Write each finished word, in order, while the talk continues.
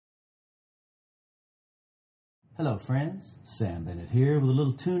Hello, friends. Sam Bennett here with a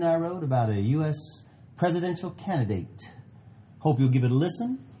little tune I wrote about a U.S. presidential candidate. Hope you'll give it a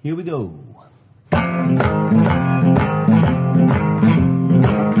listen. Here we go.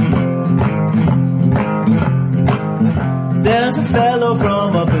 There's a fellow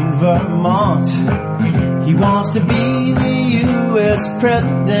from up in Vermont. He wants to be the U.S.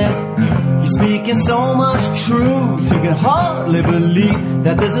 president. He's speaking so much truth, you can hardly believe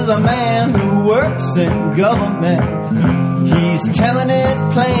that this is a man who works in government. He's telling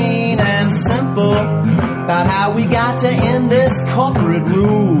it plain and simple about how we got to end this corporate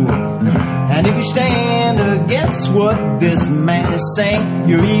rule. And if you stand against what this man is saying,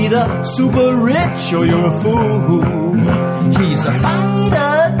 you're either super rich or you're a fool. He's a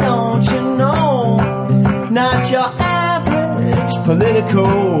fighter, don't you know? Not your average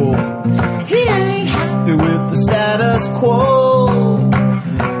political. He ain't happy with the status quo.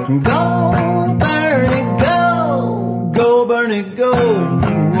 Go, Bernie, go. Go, Bernie, go.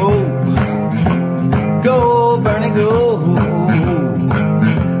 Go, Bernie, go.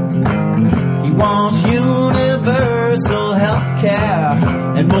 He wants universal health care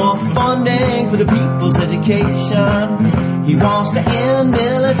and more funding for the people's education. He wants to end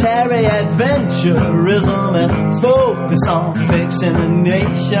military adventurism and focus on fixing the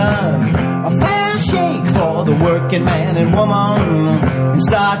nation. A fair shake for the working man and woman, and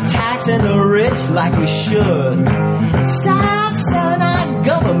start taxing the rich like we should. Stop selling our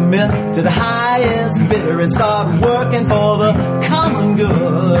government to the highest bidder and start working for the common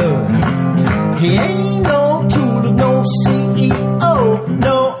good. He ain't no tool, no CEO,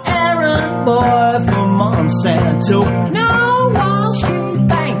 no errand boy for Monsanto, no Wall Street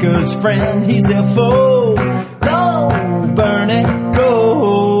banker's friend, he's their foe. Go, Bernie,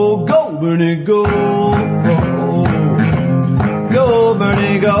 go. Go, Bernie, go. Go,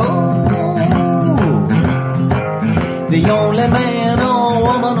 Bernie, go. The only man or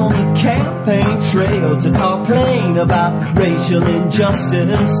woman on the campaign trail to talk plain about racial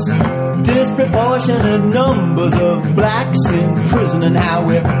injustice, disproportionate numbers of blacks in prison, and how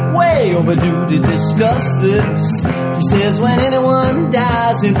we're way overdue to discuss this. He says when anyone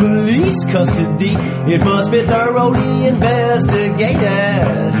dies in police custody, it must be thoroughly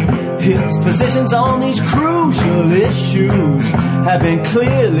investigated. His positions on these crucial issues have been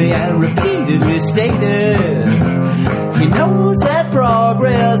clearly and repeatedly stated. He knows that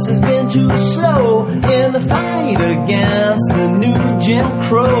progress has been too slow in the fight against the new Jim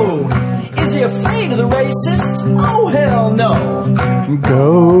Crow. Is he afraid of the racists? Oh, hell no.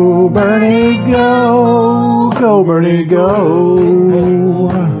 Go, Bernie, go. Go, Bernie, go.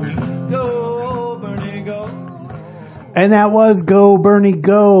 Go, Bernie, go. And that was Go, Bernie,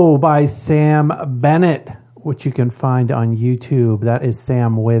 Go by Sam Bennett, which you can find on YouTube. That is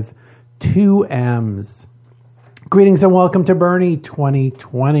Sam with 2 M's. Greetings and welcome to Bernie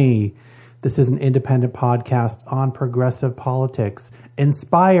 2020. This is an independent podcast on progressive politics,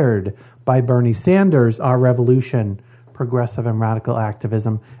 inspired by Bernie Sanders, Our Revolution, progressive and radical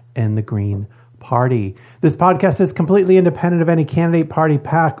activism, and the Green Party. This podcast is completely independent of any candidate, party,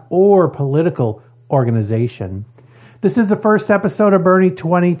 PAC, or political organization. This is the first episode of Bernie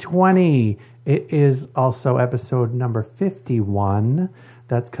 2020. It is also episode number 51.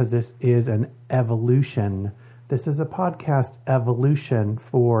 That's because this is an evolution. This is a podcast evolution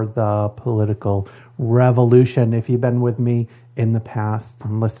for the political revolution. If you've been with me in the past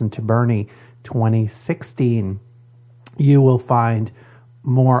and listened to Bernie 2016, you will find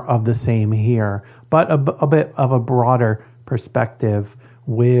more of the same here, but a bit of a broader perspective.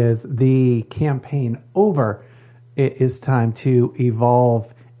 With the campaign over, it is time to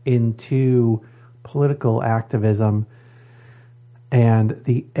evolve into political activism and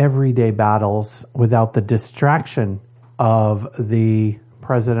the everyday battles without the distraction of the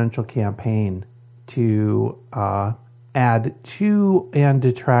presidential campaign to add to and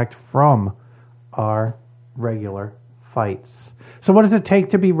detract from our regular fights. So what does it take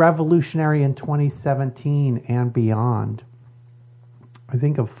to be revolutionary in 2017 and beyond? I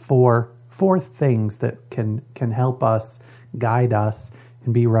think of four things that can help us, guide us,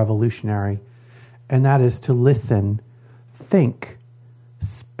 and be revolutionary. And that is to listen, think,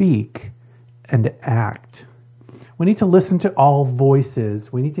 speak, and act. We need to listen to all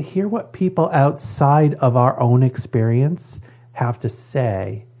voices. We need to hear what people outside of our own experience have to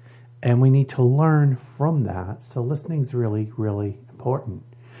say, and we need to learn from that. So listening is really, really important.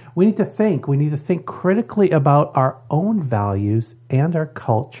 We need to think. We need to think critically about our own values and our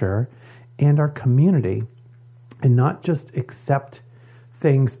culture and our community, and not just accept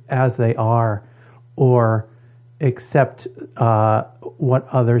things as they are or accept what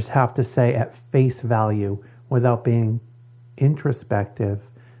others have to say at face value without being introspective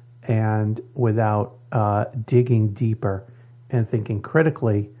and without digging deeper and thinking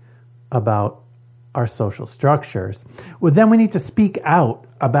critically about our social structures. Well, then we need to speak out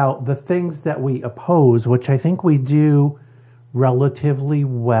about the things that we oppose, which I think we do relatively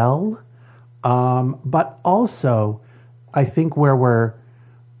well. But also, I think where we're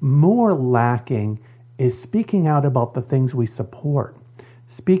more lacking is speaking out about the things we support,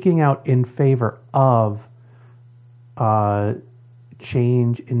 speaking out in favor of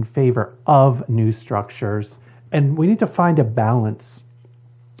change, in favor of new structures. And we need to find a balance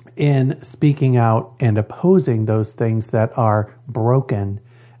in speaking out and opposing those things that are broken,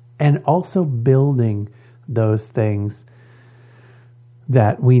 and also building those things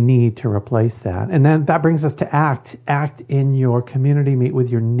that we need to replace that. And then that brings us to act. Act in your community, meet with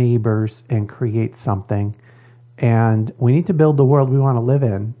your neighbors, and create something. And we need to build the world we want to live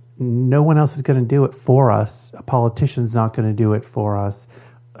in. No one else is going to do it for us. A politician's not going to do it for us.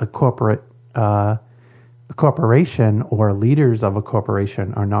 A corporation or leaders of a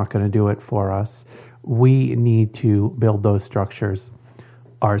corporation are not going to do it for us. We need to build those structures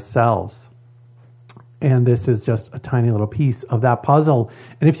ourselves. And this is just a tiny little piece of that puzzle.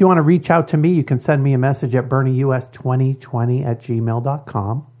 And if you want to reach out to me, you can send me a message at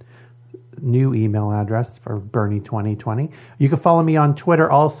bernieus2020@gmail.com. New email address for Bernie2020. You can follow me on Twitter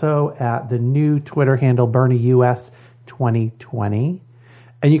also at the new Twitter handle BernieUS2020.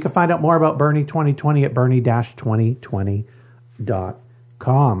 And you can find out more about Bernie2020 at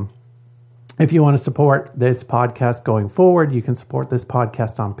Bernie-2020.com. If you want to support this podcast going forward, you can support this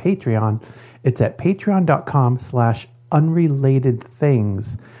podcast on Patreon. It's at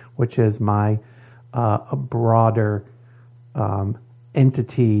patreon.com/unrelatedthings, which is my a broader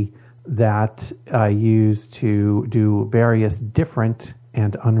entity that I use to do various different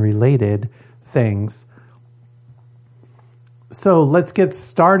and unrelated things. So let's get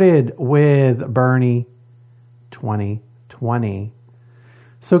started with Bernie 2020.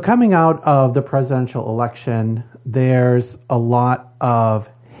 So coming out of the presidential election, there's a lot of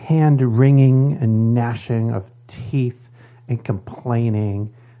hand-wringing and gnashing of teeth and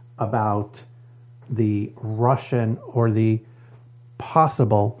complaining about the Russian or the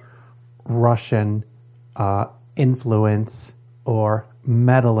possible Russian influence or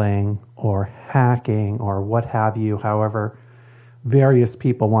meddling or hacking or what have you, however various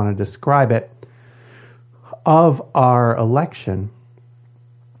people want to describe it, of our election.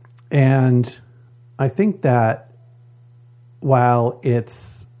 And I think that while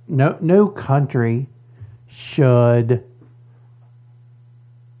it's no country should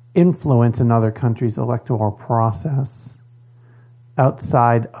influence another country's electoral process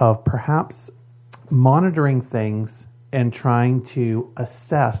outside of perhaps monitoring things and trying to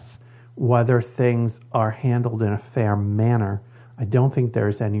assess whether things are handled in a fair manner, I don't think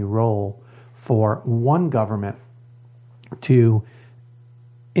there's any role for one government to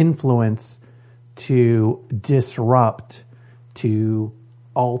influence, to disrupt, to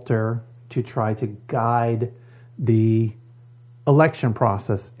alter, to try to guide the election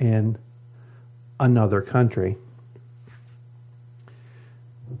process in another country.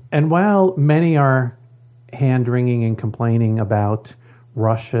 And while many are hand-wringing and complaining about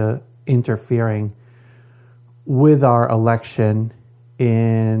Russia interfering with our election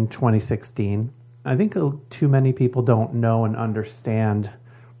in 2016, I think too many people don't know and understand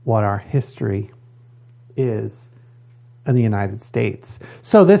what our history is in the United States.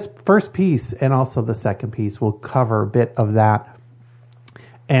 So this first piece and also the second piece will cover a bit of that.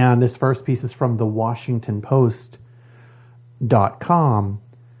 And this first piece is from the WashingtonPost.com.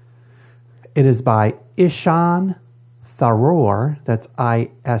 It is by Ishan Tharoor, that's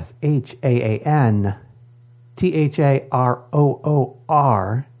Ishan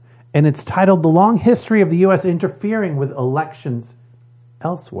Tharoor, and it's titled The Long History of the U.S. Interfering with Elections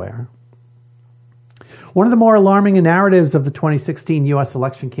Elsewhere. One of the more alarming narratives of the 2016 U.S.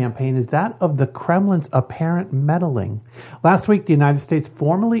 election campaign is that of the Kremlin's apparent meddling. Last week, the United States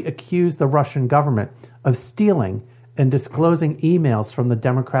formally accused the Russian government of stealing and disclosing emails from the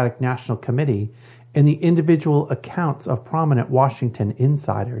Democratic National Committee and the individual accounts of prominent Washington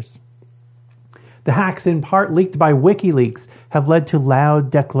insiders. The hacks, in part leaked by WikiLeaks, have led to loud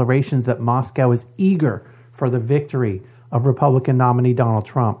declarations that Moscow is eager for the victory of Republican nominee Donald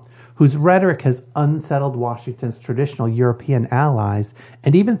Trump, whose rhetoric has unsettled Washington's traditional European allies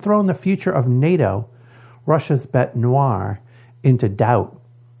and even thrown the future of NATO, Russia's bête noire, into doubt.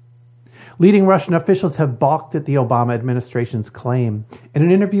 Leading Russian officials have balked at the Obama administration's claim. In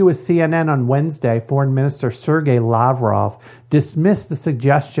an interview with CNN on Wednesday, Foreign Minister Sergei Lavrov dismissed the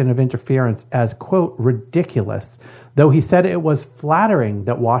suggestion of interference as, quote, ridiculous, though he said it was flattering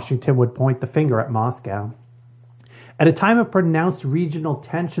that Washington would point the finger at Moscow. At a time of pronounced regional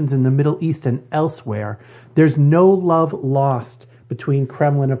tensions in the Middle East and elsewhere, there's no love lost between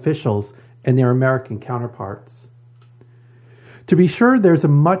Kremlin officials and their American counterparts. To be sure, there's a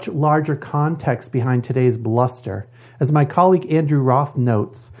much larger context behind today's bluster. As my colleague Andrew Roth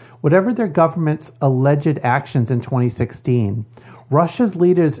notes, whatever their government's alleged actions in 2016, Russia's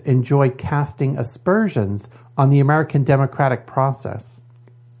leaders enjoy casting aspersions on the American democratic process.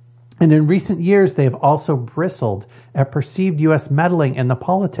 And in recent years, they have also bristled at perceived U.S. meddling in the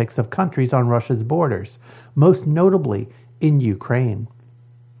politics of countries on Russia's borders, most notably in Ukraine.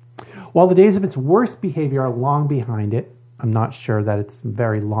 While the days of its worst behavior are long behind it, I'm not sure that it's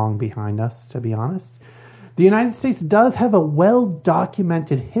very long behind us, to be honest, the United States does have a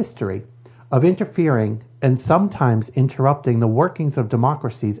well-documented history of interfering and sometimes interrupting the workings of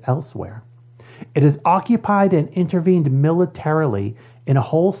democracies elsewhere. It has occupied and intervened militarily in a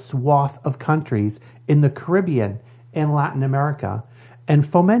whole swath of countries in the Caribbean and Latin America, and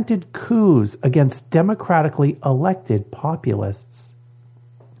fomented coups against democratically elected populists.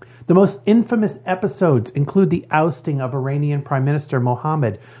 The most infamous episodes include the ousting of Iranian Prime Minister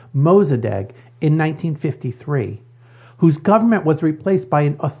Mohammad Mossadegh in 1953, whose government was replaced by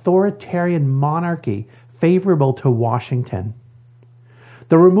an authoritarian monarchy favorable to Washington.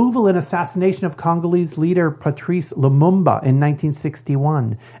 The removal and assassination of Congolese leader Patrice Lumumba in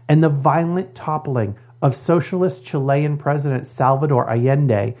 1961, and the violent toppling of socialist Chilean President Salvador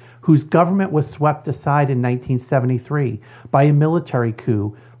Allende, whose government was swept aside in 1973 by a military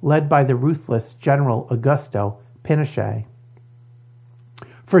coup led by the ruthless General Augusto Pinochet.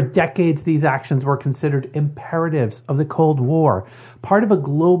 For decades, these actions were considered imperatives of the Cold War, part of a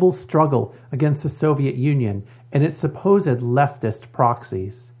global struggle against the Soviet Union and its supposed leftist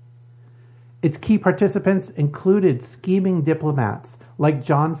proxies. Its key participants included scheming diplomats like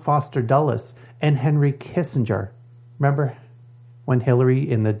John Foster Dulles and Henry Kissinger. Remember when Hillary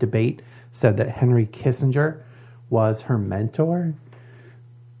in the debate said that Henry Kissinger was her mentor?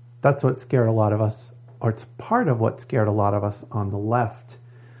 That's what scared a lot of us, or it's part of what scared a lot of us on the left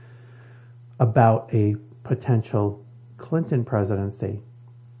about a potential Clinton presidency.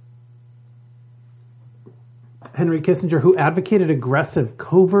 Henry Kissinger, who advocated aggressive,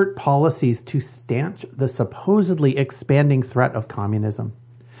 covert policies to stanch the supposedly expanding threat of communism.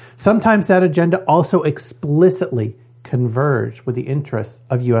 Sometimes that agenda also explicitly converged with the interests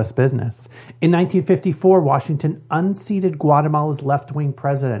of U.S. business. In 1954, Washington unseated Guatemala's left-wing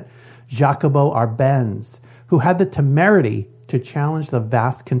president, Jacobo Arbenz, who had the temerity to challenge the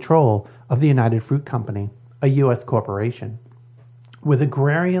vast control of the United Fruit Company, a U.S. corporation, with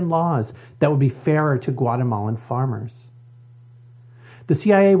agrarian laws that would be fairer to Guatemalan farmers. The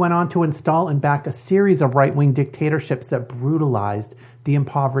CIA went on to install and back a series of right-wing dictatorships that brutalized the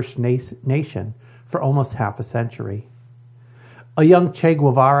impoverished nation for almost half a century. A young Che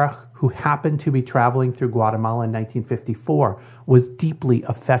Guevara, who happened to be traveling through Guatemala in 1954, was deeply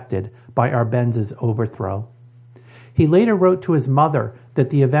affected by Arbenz's overthrow. He later wrote to his mother that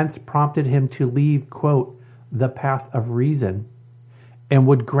the events prompted him to leave, quote, the path of reason, and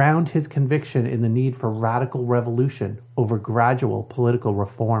would ground his conviction in the need for radical revolution over gradual political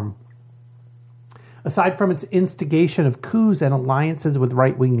reform. Aside from its instigation of coups and alliances with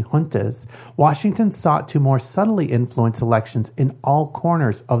right-wing juntas, Washington sought to more subtly influence elections in all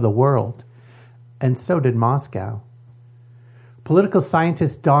corners of the world, and so did Moscow. Political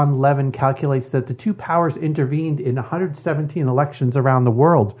scientist Don Levin calculates that the two powers intervened in 117 elections around the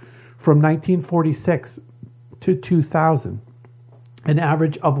world from 1946 to 2000, an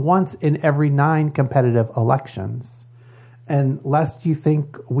average of once in every 9 competitive elections. And lest you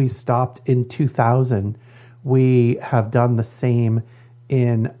think we stopped in 2000, we have done the same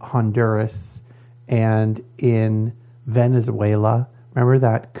in Honduras and in Venezuela. Remember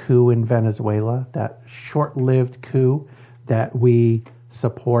that coup in Venezuela, that short-lived coup that we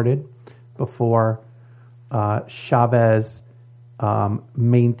supported before Chavez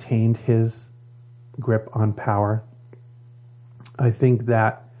maintained his grip on power? I think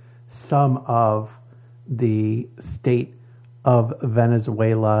that some of the state of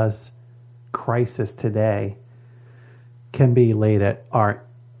Venezuela's crisis today can be laid at are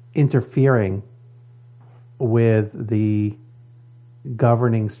interfering with the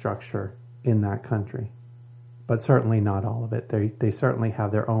governing structure in that country. But certainly not all of it. They certainly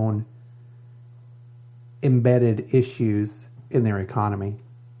have their own embedded issues in their economy.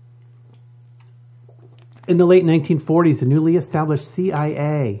 In the late 1940s, the newly established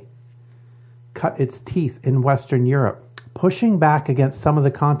CIA cut its teeth in Western Europe, pushing back against some of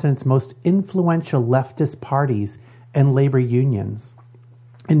the continent's most influential leftist parties and labor unions.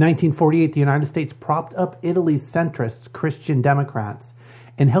 In 1948, the United States propped up Italy's centrist Christian Democrats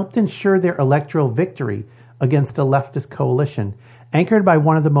and helped ensure their electoral victory against a leftist coalition anchored by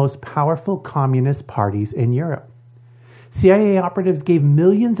one of the most powerful communist parties in Europe. CIA operatives gave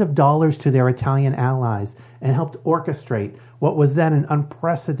millions of dollars to their Italian allies and helped orchestrate what was then an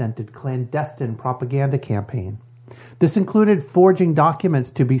unprecedented clandestine propaganda campaign. This included forging documents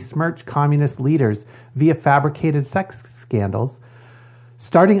to besmirch communist leaders via fabricated sex scandals,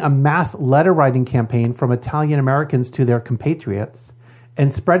 starting a mass letter-writing campaign from Italian Americans to their compatriots,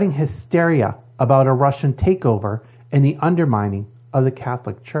 and spreading hysteria about a Russian takeover and the undermining of the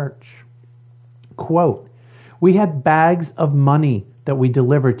Catholic Church. Quote, "We had bags of money that we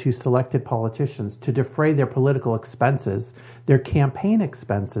delivered to selected politicians to defray their political expenses, their campaign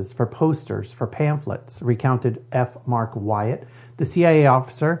expenses for posters, for pamphlets," recounted F. Mark Wyatt, the CIA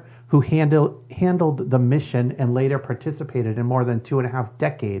officer who handled the mission and later participated in more than 2.5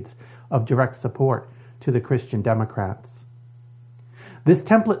 decades of direct support to the Christian Democrats. This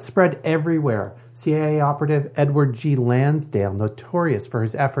template spread everywhere. CIA operative Edward G. Lansdale, notorious for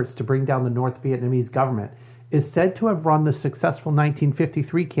his efforts to bring down the North Vietnamese government, is said to have run the successful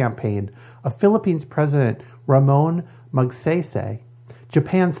 1953 campaign of Philippines President Ramon Magsaysay.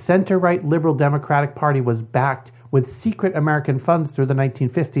 Japan's center-right Liberal Democratic Party was backed with secret American funds through the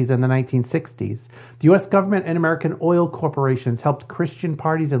 1950s and the 1960s. The U.S. government and American oil corporations helped Christian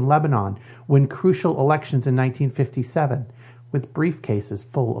parties in Lebanon win crucial elections in 1957 with briefcases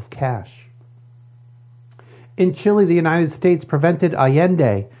full of cash. In Chile, the United States prevented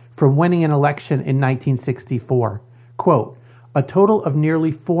Allende from winning an election in 1964. Quote, "A total of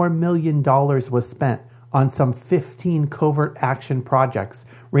nearly $4 million was spent on some 15 covert action projects,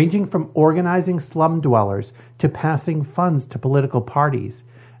 ranging from organizing slum dwellers to passing funds to political parties,"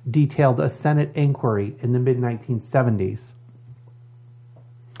 detailed a Senate inquiry in the mid-1970s.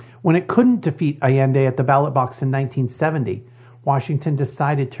 When it couldn't defeat Allende at the ballot box in 1970, Washington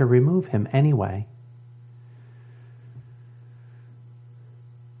decided to remove him anyway.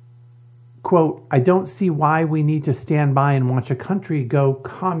 Quote, "I don't see why we need to stand by and watch a country go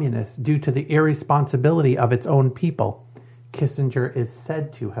communist due to the irresponsibility of its own people," Kissinger is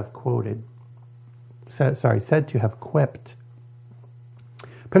said to have quipped.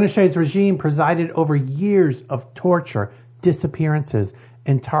 Pinochet's regime presided over years of torture, disappearances,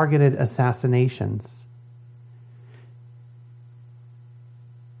 and targeted assassinations.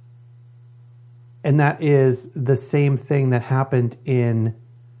 And that is the same thing that happened in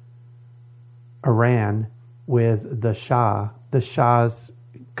Iran with the Shah. The Shah's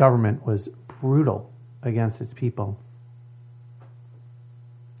government was brutal against its people.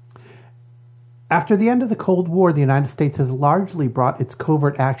 After the end of the Cold War, the United States has largely brought its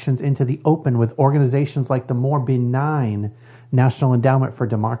covert actions into the open with organizations like the more benign National Endowment for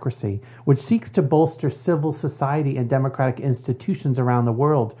Democracy, which seeks to bolster civil society and democratic institutions around the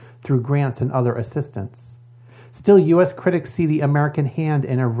world through grants and other assistance. Still, U.S. critics see the American hand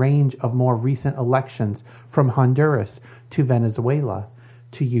in a range of more recent elections, from Honduras to Venezuela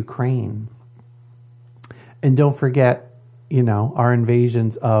to Ukraine. And don't forget, our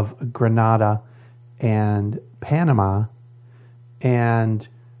invasions of Grenada and Panama, and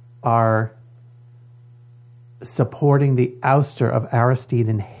our supporting the ouster of Aristide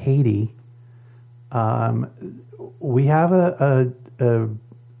in Haiti. We have a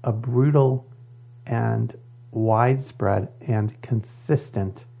brutal and widespread and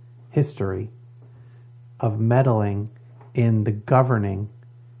consistent history of meddling in the governing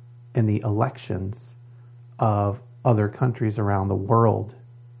and the elections of other countries around the world.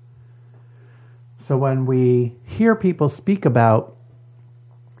 So when we hear people speak about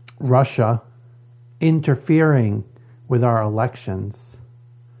Russia interfering with our elections,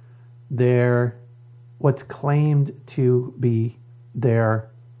 what's claimed to be their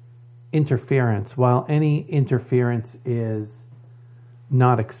interference, while any interference is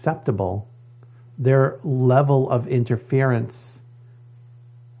not acceptable, their level of interference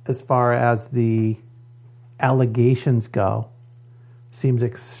as far as the allegations go seems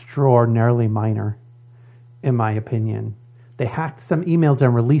extraordinarily minor, in my opinion. They hacked some emails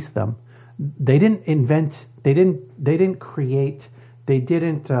and released them. They didn't invent, they didn't create, they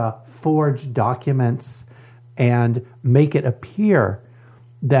didn't forge documents and make it appear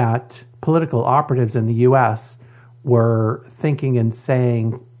that political operatives in the U.S. were thinking and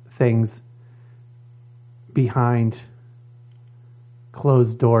saying things behind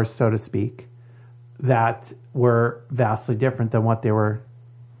closed doors, so to speak. that were vastly different than what they were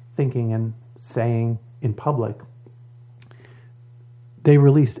thinking and saying in public. They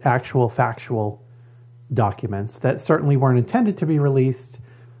released actual factual documents that certainly weren't intended to be released,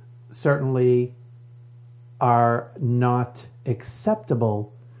 certainly are not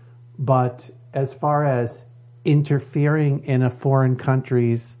acceptable, but as far as interfering in a foreign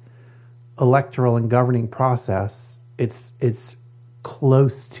country's electoral and governing process, it's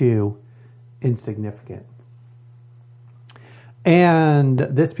close to insignificant. And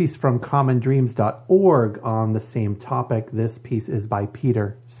this piece from commondreams.org on the same topic. This piece is by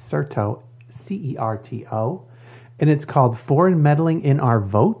Peter Certo, Certo, and it's called Foreign Meddling in Our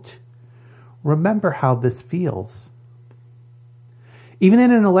Vote. Remember how this feels. Even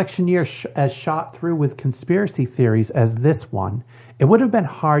in an election year as shot through with conspiracy theories as this one, it would have been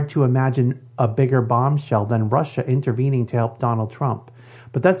hard to imagine a bigger bombshell than Russia intervening to help Donald Trump.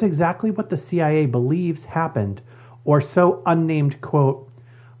 But that's exactly what the CIA believes happened, or so unnamed, quote,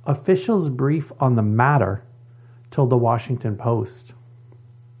 officials brief on the matter told the Washington Post.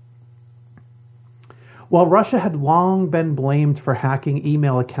 While Russia had long been blamed for hacking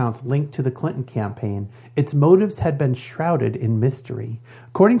email accounts linked to the Clinton campaign, its motives had been shrouded in mystery.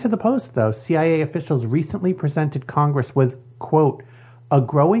 According to the Post, though, CIA officials recently presented Congress with, quote, a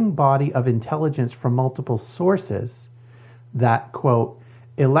growing body of intelligence from multiple sources that, quote,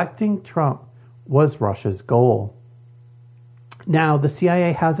 electing Trump was Russia's goal. Now, the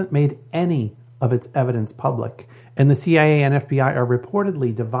CIA hasn't made any of its evidence public, and the CIA and FBI are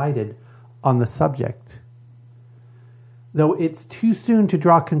reportedly divided on the subject. Though it's too soon to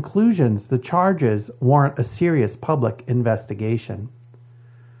draw conclusions, the charges warrant a serious public investigation.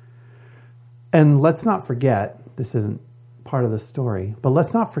 And let's not forget, this isn't part of the story, but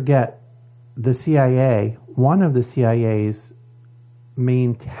let's not forget the CIA, one of the CIA's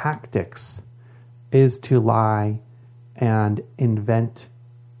main tactics is to lie and invent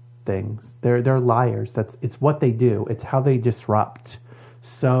things. They're liars. It's what they do. It's how they disrupt.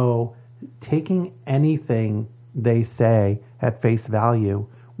 So taking anything they say at face value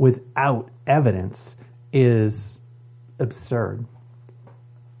without evidence is absurd.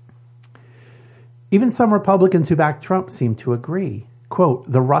 Even some Republicans who back Trump seem to agree. Quote,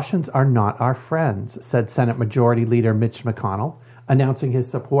 the Russians are not our friends, said Senate Majority Leader Mitch McConnell, announcing his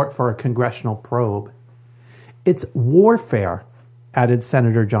support for a congressional probe. It's warfare, added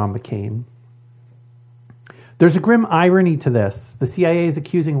Senator John McCain. There's a grim irony to this. The CIA is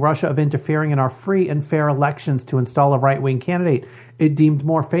accusing Russia of interfering in our free and fair elections to install a right-wing candidate it deemed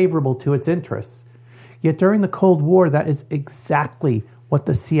more favorable to its interests. Yet during the Cold War, that is exactly what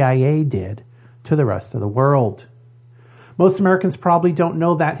the CIA did to the rest of the world. Most Americans probably don't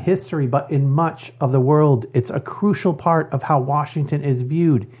know that history, but in much of the world, it's a crucial part of how Washington is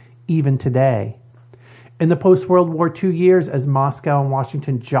viewed even today. In the post-World War II years, as Moscow and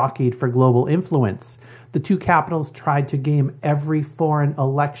Washington jockeyed for global influence, the two capitals tried to game every foreign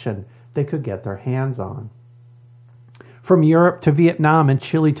election they could get their hands on. From Europe to Vietnam and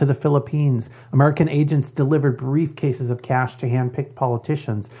Chile to the Philippines, American agents delivered briefcases of cash to hand-picked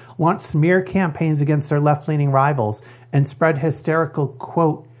politicians, launched smear campaigns against their left-leaning rivals, and spread hysterical,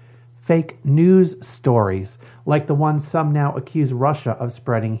 quote, fake news stories like the ones some now accuse Russia of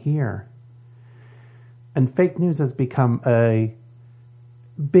spreading here. And fake news has become a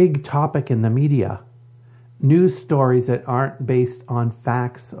big topic in the media. News stories that aren't based on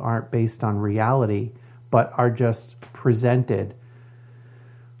facts, aren't based on reality, but are just presented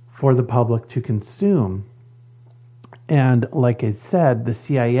for the public to consume. And like I said, the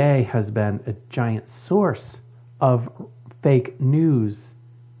CIA has been a giant source of fake news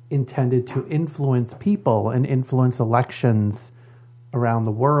intended to influence people and influence elections around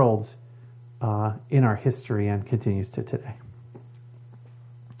the world in our history and continues to today.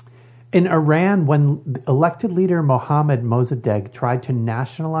 In Iran, when elected leader Mohammad Mossadegh tried to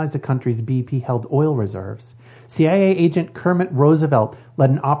nationalize the country's BP-held oil reserves, CIA agent Kermit Roosevelt led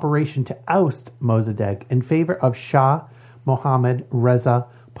an operation to oust Mossadegh in favor of Shah Mohammad Reza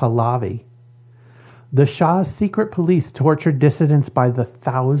Pahlavi. The Shah's secret police tortured dissidents by the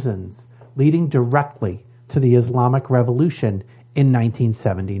thousands, leading directly to the Islamic Revolution in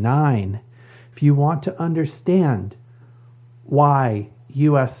 1979. If you want to understand why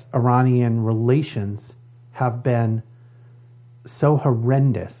U.S.-Iranian relations have been so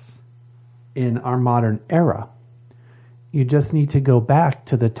horrendous in our modern era, you just need to go back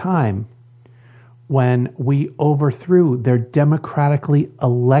to the time when we overthrew their democratically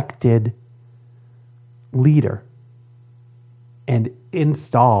elected leader and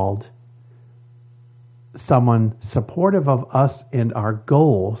installed someone supportive of us and our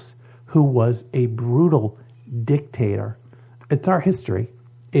goals who was a brutal dictator. It's our history.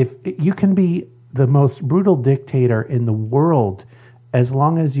 If you can be the most brutal dictator in the world, as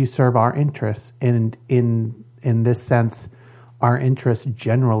long as you serve our interests, and in this sense, our interests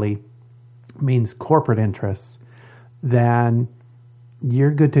generally means corporate interests, then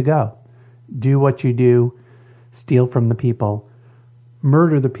you're good to go. Do what you do, steal from the people,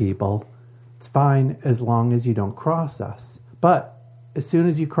 murder the people. It's fine as long as you don't cross us. But as soon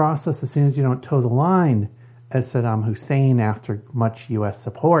as you cross us, as soon as you don't toe the line, as Saddam Hussein, after much U.S.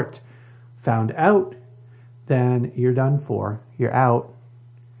 support, found out, then you're done for. You're out.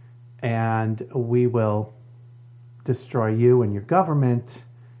 And we will destroy you and your government.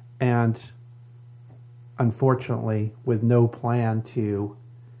 And unfortunately, with no plan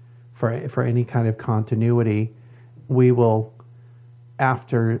for any kind of continuity, we will,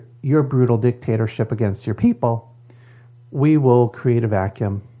 after your brutal dictatorship against your people, we will create a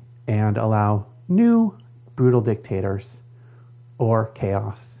vacuum and allow new brutal dictators or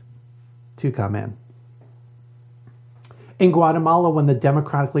chaos to come in. In Guatemala, when the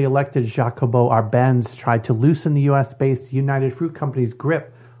democratically elected Jacobo Arbenz tried to loosen the U.S.-based United Fruit Company's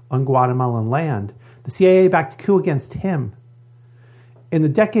grip on Guatemalan land, the CIA backed a coup against him. In the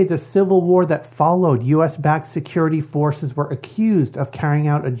decades of civil war that followed, U.S.-backed security forces were accused of carrying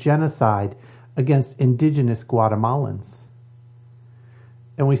out a genocide against indigenous Guatemalans.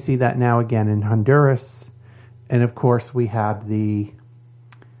 And we see that now again in Honduras. And of course, we had the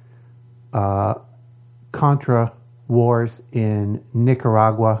Contra wars in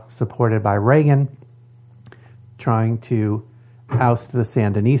Nicaragua, supported by Reagan, trying to oust the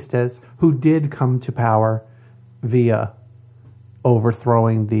Sandinistas, who did come to power via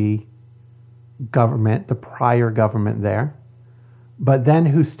overthrowing the government, the prior government there, but then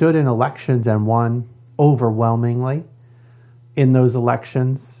who stood in elections and won overwhelmingly in those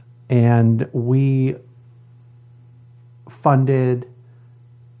elections. And we funded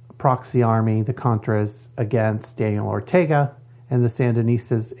proxy army, the Contras, against Daniel Ortega and the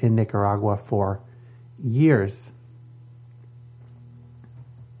Sandinistas in Nicaragua for years.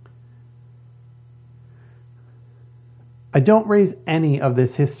 I don't raise any of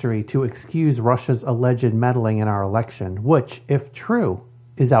this history to excuse Russia's alleged meddling in our election, which, if true,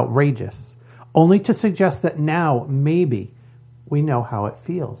 is outrageous, only to suggest that now, maybe, we know how it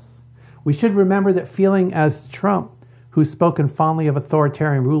feels. We should remember that feeling as Trump, who's spoken fondly of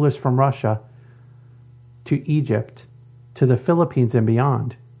authoritarian rulers from Russia to Egypt, to the Philippines and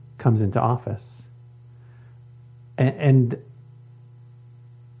beyond, comes into office. And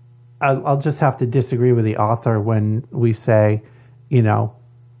I'll just have to disagree with the author when we say, now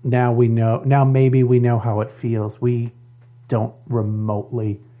maybe we know how it feels. We don't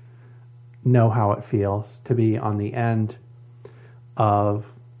remotely know how it feels to be on the end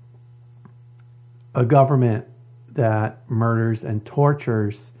of a government that murders and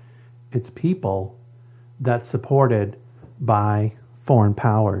tortures its people, that's supported by foreign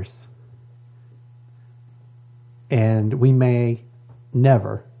powers. And we may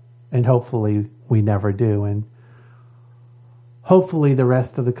never, and hopefully we never do, and hopefully the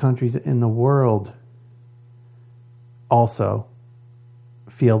rest of the countries in the world also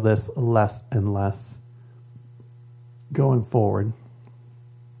feel this less and less going forward.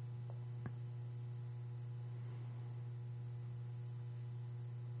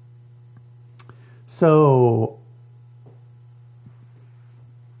 So,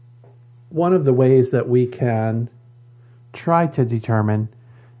 one of the ways that we can try to determine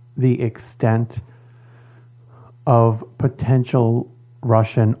the extent of potential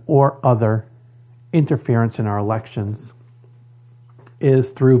Russian or other interference in our elections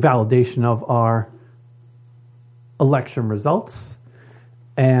is through validation of our election results.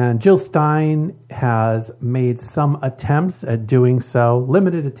 And Jill Stein has made some attempts at doing so,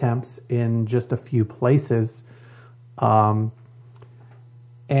 limited attempts in just a few places. And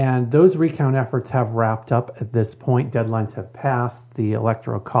those recount efforts have wrapped up at this point. Deadlines have passed. The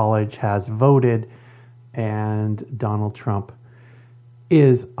Electoral College has voted. And Donald Trump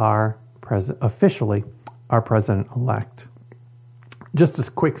is officially our president-elect. Just a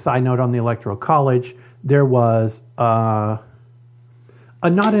quick side note on the Electoral College, there was a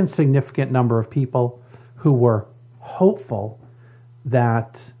not insignificant number of people who were hopeful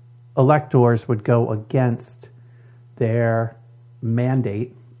that electors would go against their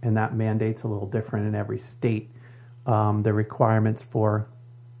mandate, and that mandate's a little different in every state. The requirements for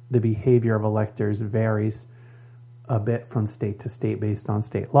the behavior of electors varies a bit from state to state based on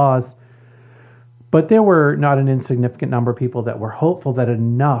state laws. But there were not an insignificant number of people that were hopeful that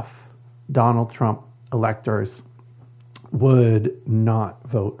enough Donald Trump electors would not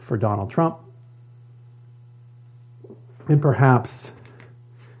vote for Donald Trump. And perhaps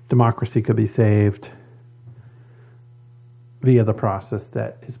democracy could be saved via the process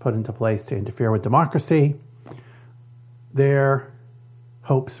that is put into place to interfere with democracy. Their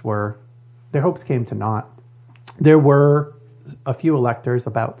hopes came to naught. There were a few electors,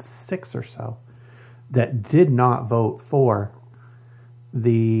 about 6 or so, that did not vote for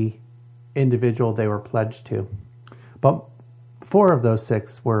the individual they were pledged to. But 4 of those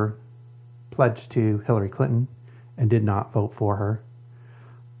 6 were pledged to Hillary Clinton and did not vote for her.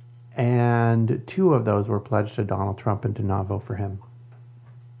 And 2 of those were pledged to Donald Trump and did not vote for him.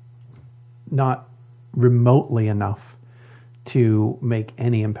 Not remotely enough to make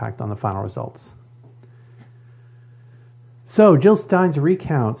any impact on the final results. So Jill Stein's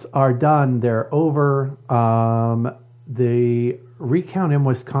recounts are done. They're over. The recount in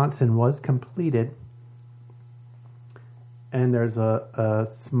Wisconsin was completed. And there's a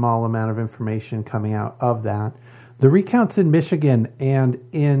small amount of information coming out of that. The recounts in Michigan and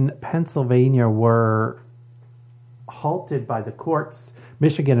in Pennsylvania were halted by the courts.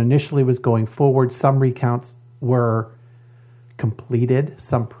 Michigan initially was going forward. Some recounts were completed.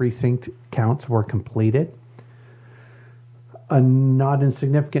 Some precinct counts were completed. A not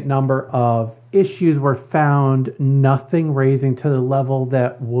insignificant number of issues were found, nothing raising to the level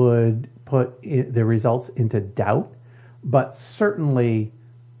that would put the results into doubt, but certainly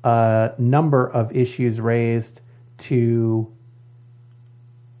a number of issues raised to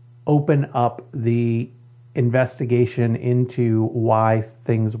open up the investigation into why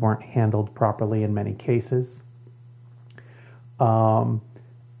things weren't handled properly in many cases. And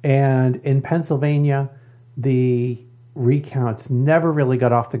in Pennsylvania, the recounts never really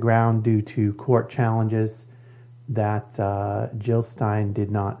got off the ground due to court challenges that Jill Stein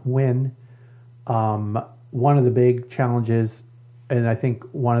did not win. One of the big challenges, and I think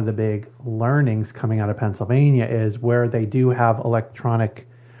one of the big learnings coming out of Pennsylvania, is where they do have electronic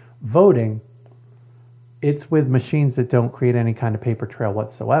voting, it's with machines that don't create any kind of paper trail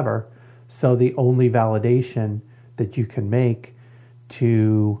whatsoever. So the only validation that you can make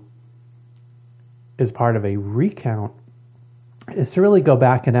as part of a recount is to really go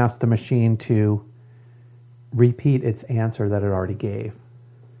back and ask the machine to repeat its answer that it already gave.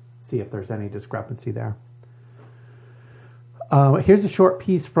 See if there's any discrepancy there. Here's a short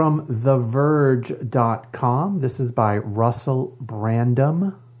piece from TheVerge.com. This is by Russell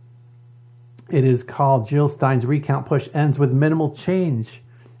Brandom. It is called Jill Stein's Recount Push Ends with Minimal Change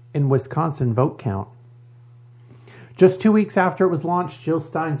in Wisconsin Vote Count. Just 2 weeks after it was launched, Jill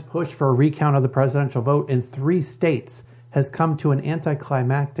Stein's push for a recount of the presidential vote in 3 states has come to an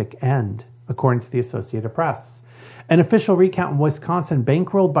anticlimactic end, according to the Associated Press. An official recount in Wisconsin,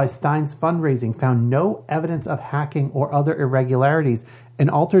 bankrolled by Stein's fundraising, found no evidence of hacking or other irregularities and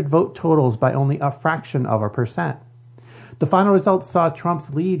altered vote totals by only a fraction of a percent. The final results saw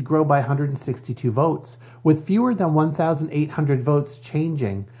Trump's lead grow by 162 votes, with fewer than 1,800 votes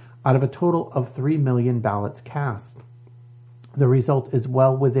changing out of a total of 3 million ballots cast. The result is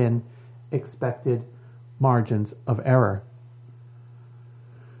well within expected margins of error.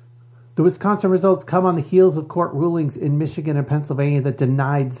 The Wisconsin results come on the heels of court rulings in Michigan and Pennsylvania that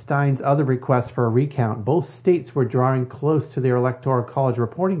denied Stein's other request for a recount. Both states were drawing close to their Electoral College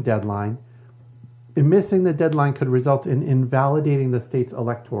reporting deadline, and missing the deadline could result in invalidating the state's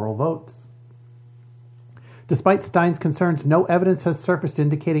electoral votes. Despite Stein's concerns, no evidence has surfaced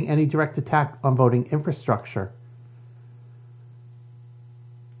indicating any direct attack on voting infrastructure.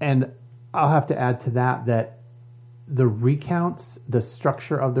 And I'll have to add to that the recounts, the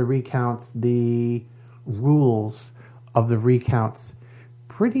structure of the recounts, the rules of the recounts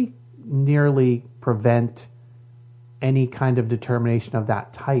pretty nearly prevent any kind of determination of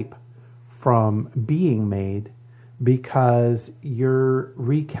that type from being made, because you're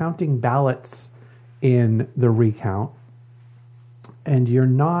recounting ballots in the recount and you're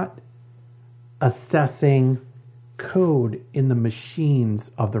not assessing code in the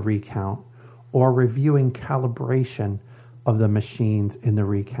machines of the recount or reviewing calibration of the machines in the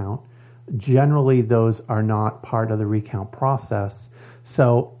recount. Generally, those are not part of the recount process.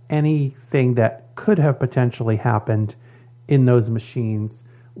 So anything that could have potentially happened in those machines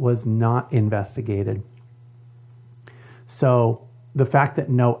was not investigated. So the fact that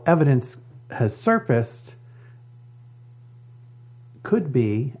no evidence has surfaced could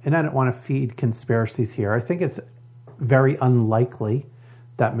be, and I don't want to feed conspiracies here, I think it's very unlikely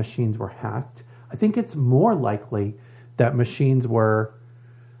that machines were hacked. I think it's more likely that machines were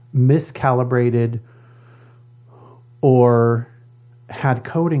miscalibrated or had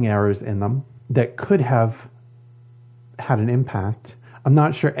coding errors in them that could have had an impact. I'm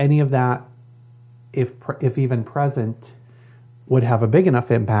not sure any of that, if even present, would have a big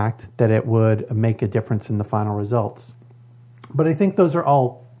enough impact that it would make a difference in the final results. But I think those are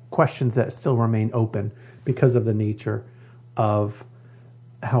all questions that still remain open because of the nature of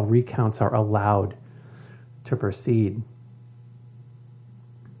how recounts are allowed to proceed.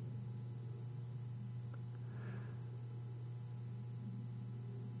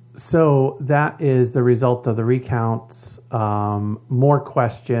 So that is the result of the recounts. More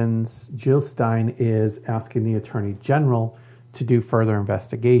questions. Jill Stein is asking the Attorney General to do further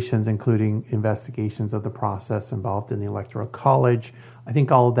investigations, including investigations of the process involved in the Electoral College. I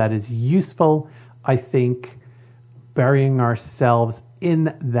think all of that is useful. I think burying ourselves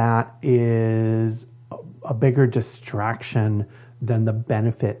in that is a bigger distraction than the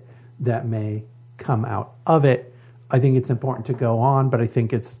benefit that may come out of it. I think it's important to go on, but I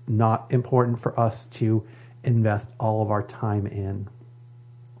think it's not important for us to invest all of our time in.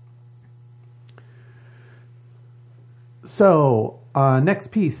 So,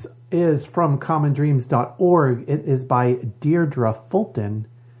 next piece is from commondreams.org. It is by Deirdre Fulton.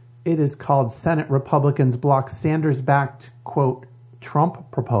 It is called Senate Republicans Block Sanders-backed, quote, Trump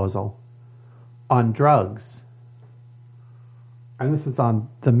proposal on drugs. And this is on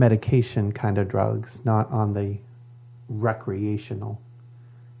the medication kind of drugs, not on the recreational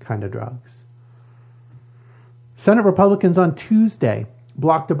kind of drugs. Senate Republicans on Tuesday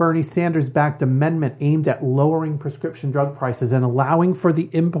blocked a Bernie Sanders-backed amendment aimed at lowering prescription drug prices and allowing for the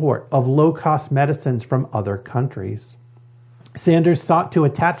import of low-cost medicines from other countries. Sanders sought to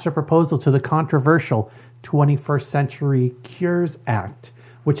attach the proposal to the controversial 21st Century Cures Act,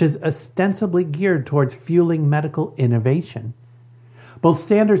 which is ostensibly geared towards fueling medical innovation. Both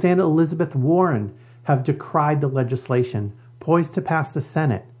Sanders and Elizabeth Warren have decried the legislation, poised to pass the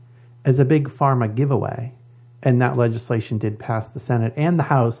Senate, as a big pharma giveaway. And that legislation did pass the Senate and the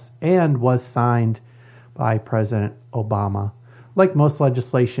House and was signed by President Obama. Like most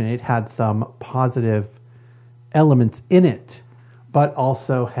legislation, it had some positive elements in it, but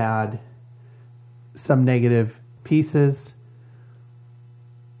also had some negative pieces.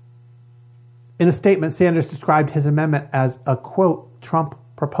 In a statement, Sanders described his amendment as a, quote, Trump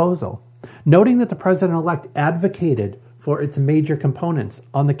proposal, noting that the president-elect advocated for its major components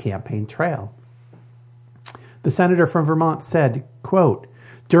on the campaign trail. The senator from Vermont said, quote,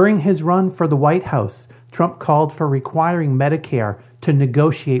 during his run for the White House, Trump called for requiring Medicare to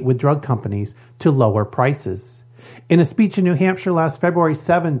negotiate with drug companies to lower prices. In a speech in New Hampshire last February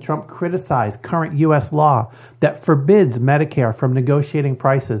 7, Trump criticized current U.S. law that forbids Medicare from negotiating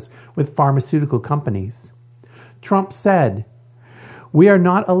prices with pharmaceutical companies. Trump said, we are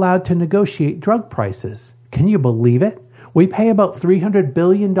not allowed to negotiate drug prices. Can you believe it? We pay about $300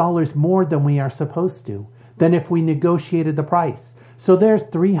 billion more than we are supposed to, than if we negotiated the price. So there's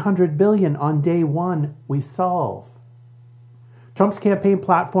 $300 billion on day one we solve. Trump's campaign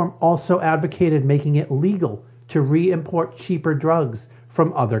platform also advocated making it legal to re-import cheaper drugs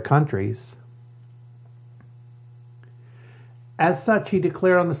from other countries. As such, he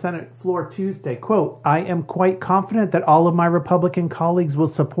declared on the Senate floor Tuesday, quote, I am quite confident that all of my Republican colleagues will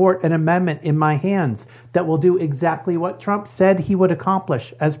support an amendment in my hands that will do exactly what Trump said he would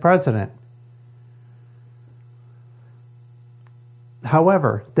accomplish as president.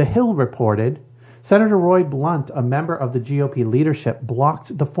 However, The Hill reported, Senator Roy Blunt, a member of the GOP leadership,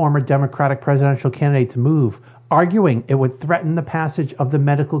 blocked the former Democratic presidential candidate's move, arguing it would threaten the passage of the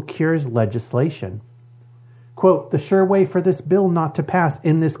medical cures legislation. Quote, the sure way for this bill not to pass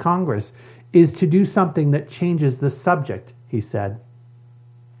in this Congress is to do something that changes the subject, he said.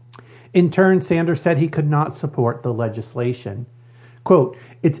 In turn, Sanders said he could not support the legislation. Quote,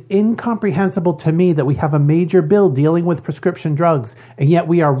 it's incomprehensible to me that we have a major bill dealing with prescription drugs, and yet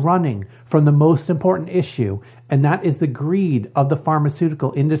we are running from the most important issue, and that is the greed of the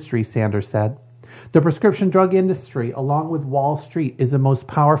pharmaceutical industry, Sanders said. The prescription drug industry, along with Wall Street, is the most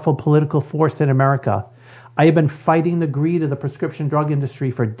powerful political force in America. I have been fighting the greed of the prescription drug industry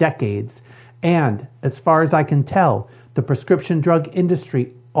for decades, and as far as I can tell, the prescription drug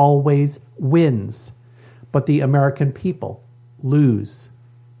industry always wins, but the American people lose.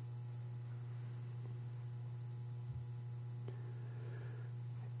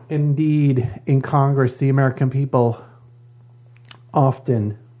 Indeed, in Congress, the American people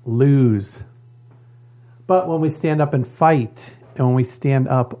often lose. But when we stand up and fight, and when we stand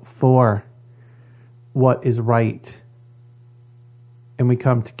up for what is right, and we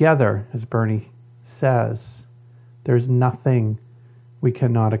come together, as Bernie says, there's nothing we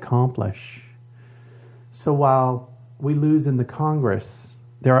cannot accomplish. So while we lose in the Congress,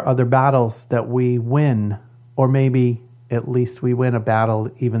 there are other battles that we win, or maybe at least we win a battle,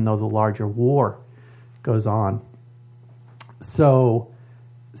 even though the larger war goes on. So,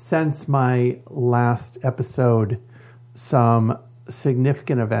 since my last episode, some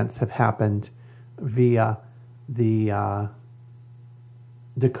significant events have happened via the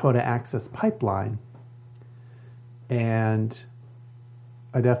Dakota Access Pipeline. And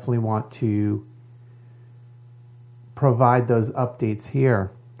I definitely want to provide those updates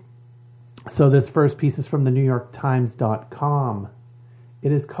here. So this first piece is from the NewYorkTimes.com.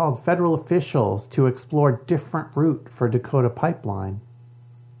 It is called Federal Officials to Explore Different Route for Dakota Pipeline.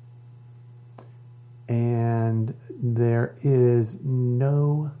 And there is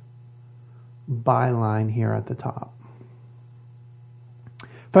no byline here at the top.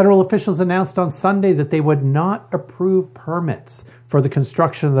 Federal officials announced on Sunday that they would not approve permits for the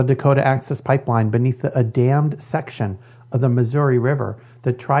construction of the Dakota Access Pipeline beneath a dammed section of the Missouri River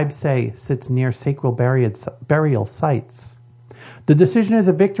that tribes say sits near sacred burial sites. The decision is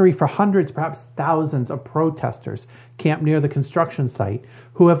a victory for hundreds, perhaps thousands of protesters camped near the construction site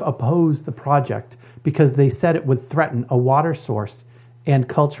who have opposed the project because they said it would threaten a water source and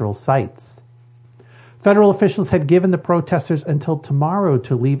cultural sites. Federal officials had given the protesters until tomorrow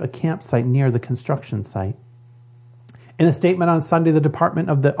to leave a campsite near the construction site. In a statement on Sunday, the Department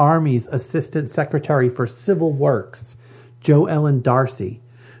of the Army's Assistant Secretary for Civil Works, Jo Ellen Darcy,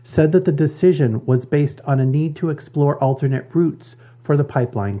 said that the decision was based on a need to explore alternate routes for the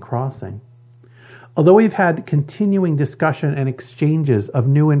pipeline crossing. Although we've had continuing discussion and exchanges of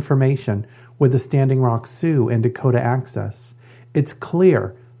new information with the Standing Rock Sioux and Dakota Access, it's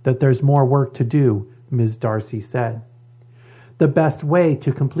clear that there's more work to do, Ms. Darcy said. The best way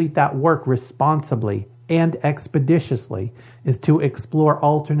to complete that work responsibly and expeditiously is to explore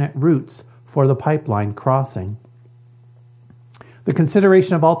alternate routes for the pipeline crossing. The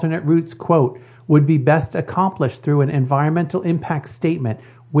consideration of alternate routes, quote, would be best accomplished through an environmental impact statement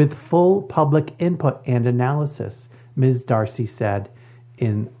with full public input and analysis, Ms. Darcy said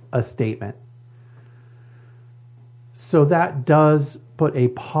in a statement. So that does put a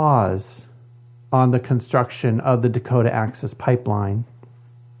pause on the construction of the Dakota Access Pipeline.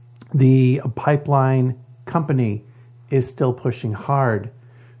 The pipeline company is still pushing hard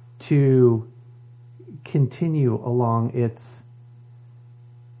to continue along its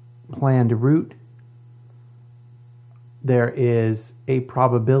planned route. There is a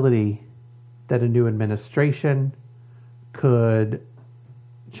probability that a new administration could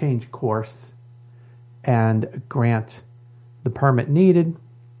change course and grant the permit needed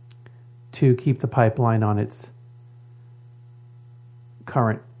to keep the pipeline on its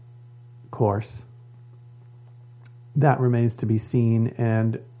current course. That remains to be seen.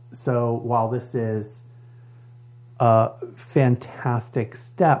 And so while this is a fantastic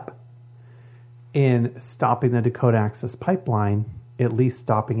step in stopping the Dakota Access Pipeline, at least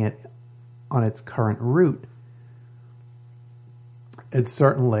stopping it on its current route, it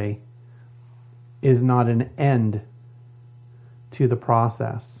certainly is not an end to the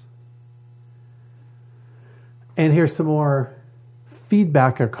process. And here's some more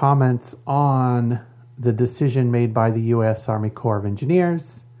feedback or comments on the decision made by the U.S. Army Corps of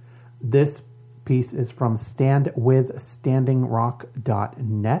Engineers. This piece is from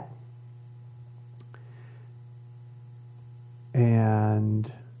standwithstandingrock.net.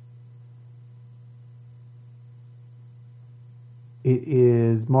 And it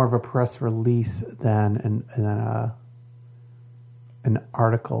is more of a press release than an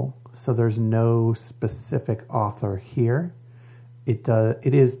article. So there's no specific author here. It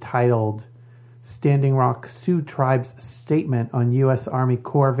is titled Standing Rock Sioux Tribe's Statement on U.S. Army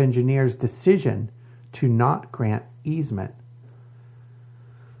Corps of Engineers Decision to Not Grant Easement.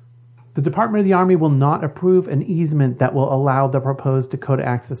 The Department of the Army will not approve an easement that will allow the proposed Dakota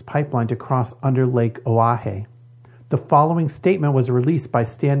Access Pipeline to cross under Lake Oahe. The following statement was released by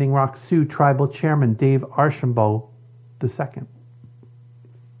Standing Rock Sioux Tribal Chairman Dave Archambault II.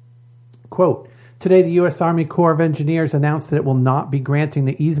 Quote, today the U.S. Army Corps of Engineers announced that it will not be granting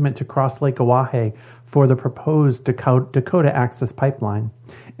the easement to cross Lake Oahe for the proposed Dakota Access Pipeline.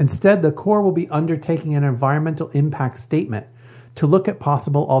 Instead, the Corps will be undertaking an environmental impact statement to look at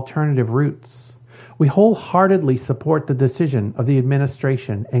possible alternative routes. We wholeheartedly support the decision of the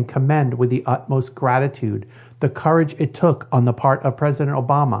administration and commend with the utmost gratitude the courage it took on the part of President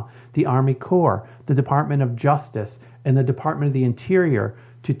Obama, the Army Corps, the Department of Justice, and the Department of the Interior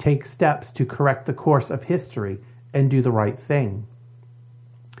to take steps to correct the course of history and do the right thing.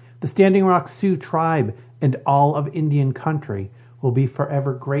 The Standing Rock Sioux tribe and all of Indian country will be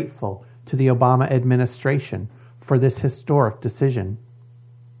forever grateful to the Obama administration for this historic decision.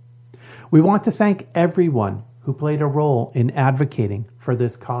 We want to thank everyone who played a role in advocating for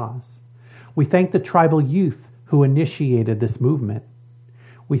this cause. We thank the tribal youth who initiated this movement.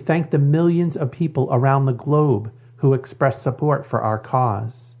 We thank the millions of people around the globe who expressed support for our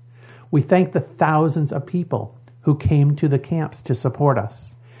cause. We thank the thousands of people who came to the camps to support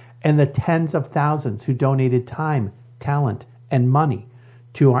us, and the tens of thousands who donated time, talent, and money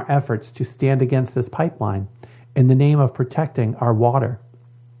to our efforts to stand against this pipeline in the name of protecting our water.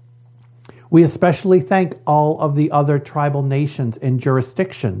 We especially thank all of the other tribal nations and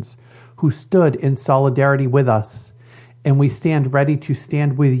jurisdictions who stood in solidarity with us, and we stand ready to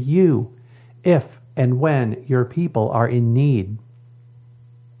stand with you if and when your people are in need.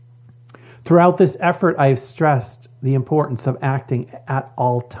 Throughout this effort, I have stressed the importance of acting at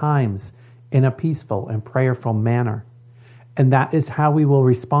all times in a peaceful and prayerful manner, and that is how we will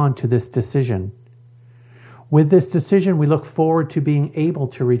respond to this decision. With this decision, we look forward to being able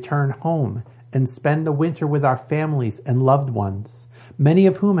to return home and spend the winter with our families and loved ones, many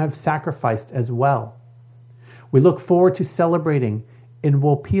of whom have sacrificed as well. We look forward to celebrating in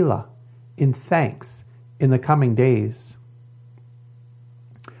Wopila in thanks in the coming days.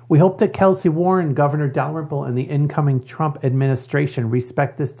 We hope that Kelsey Warren, Governor Dalrymple, and the incoming Trump administration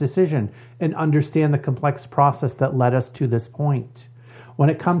respect this decision and understand the complex process that led us to this point. When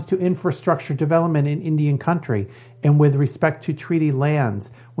it comes to infrastructure development in Indian country and with respect to treaty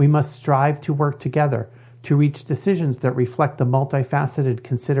lands, we must strive to work together to reach decisions that reflect the multifaceted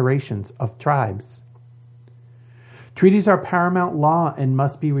considerations of tribes. Treaties are paramount law and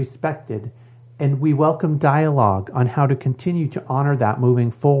must be respected, and we welcome dialogue on how to continue to honor that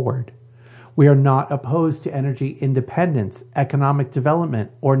moving forward. We are not opposed to energy independence, economic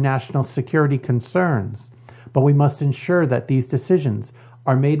development, or national security concerns, but we must ensure that these decisions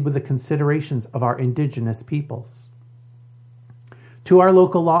are made with the considerations of our indigenous peoples. To our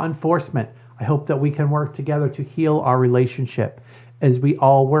local law enforcement, I hope that we can work together to heal our relationship as we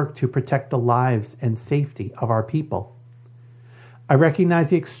all work to protect the lives and safety of our people. I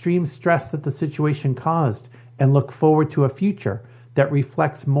recognize the extreme stress that the situation caused and look forward to a future that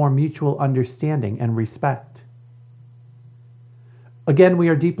reflects more mutual understanding and respect. Again, we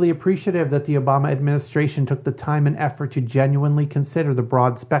are deeply appreciative that the Obama administration took the time and effort to genuinely consider the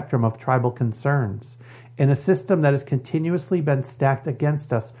broad spectrum of tribal concerns in a system that has continuously been stacked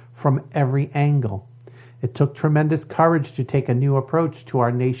against us from every angle. It took tremendous courage to take a new approach to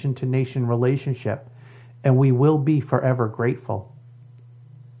our nation-to-nation relationship, and we will be forever grateful.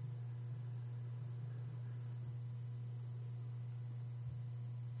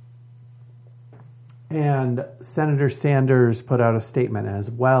 And Senator Sanders put out a statement as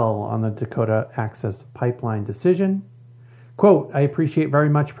well on the Dakota Access Pipeline decision. Quote, I appreciate very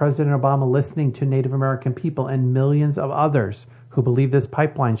much President Obama listening to Native American people and millions of others who believe this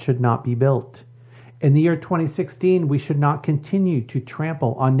pipeline should not be built. In the year 2016, we should not continue to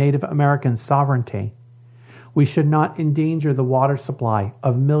trample on Native American sovereignty. We should not endanger the water supply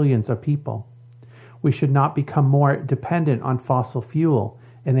of millions of people. We should not become more dependent on fossil fuel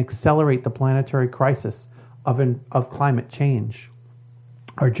and accelerate the planetary crisis of climate change.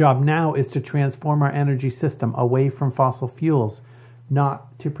 Our job now is to transform our energy system away from fossil fuels,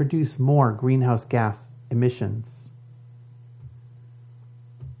 not to produce more greenhouse gas emissions.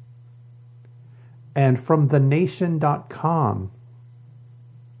 And from thenation.com,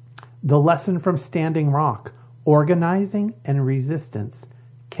 the lesson from Standing Rock, Organizing and Resistance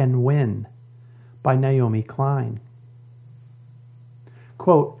Can Win, by Naomi Klein.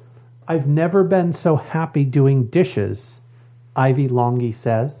 Quote, I've never been so happy doing dishes, Ivy Longy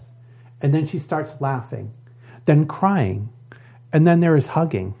says, and then she starts laughing, then crying, and then there is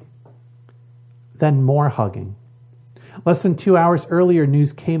hugging, then more hugging. Less than 2 hours earlier,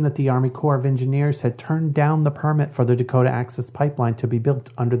 news came that the Army Corps of Engineers had turned down the permit for the Dakota Access Pipeline to be built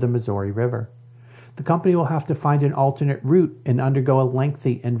under the Missouri River. The company will have to find an alternate route and undergo a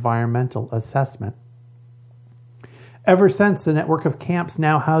lengthy environmental assessment. Ever since, the network of camps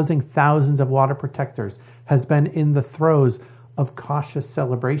now housing thousands of water protectors has been in the throes of cautious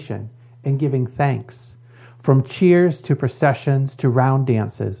celebration and giving thanks, from cheers to processions to round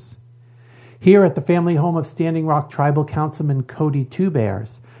dances. Here at the family home of Standing Rock Tribal Councilman Cody Two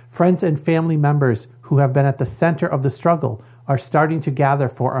Bears, friends and family members who have been at the center of the struggle are starting to gather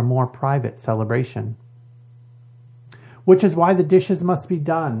for a more private celebration. Which is why the dishes must be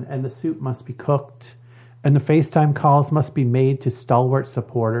done and the soup must be cooked, and the FaceTime calls must be made to stalwart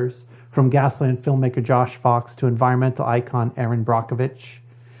supporters, from Gasland filmmaker Josh Fox to environmental icon Erin Brockovich.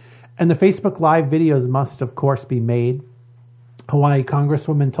 And the Facebook Live videos must, of course, be made. Hawaii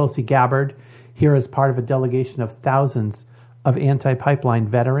Congresswoman Tulsi Gabbard, here as part of a delegation of thousands of anti-pipeline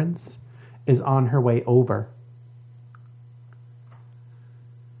veterans, is on her way over.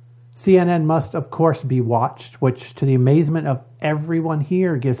 CNN must, of course, be watched, which, to the amazement of everyone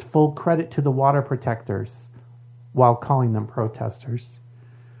here, gives full credit to the water protectors while calling them protesters.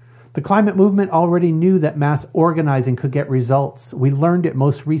 The climate movement already knew that mass organizing could get results. We learned it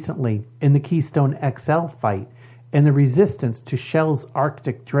most recently in the Keystone XL fight and the resistance to Shell's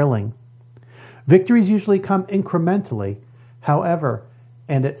Arctic drilling. Victories usually come incrementally, however,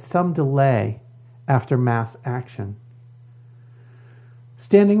 and at some delay after mass action.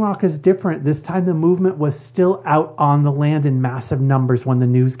 Standing Rock is different. This time the movement was still out on the land in massive numbers when the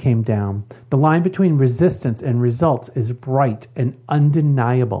news came down. The line between resistance and results is bright and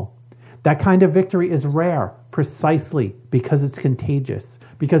undeniable. That kind of victory is rare precisely because it's contagious,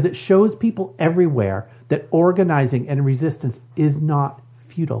 because it shows people everywhere that organizing and resistance is not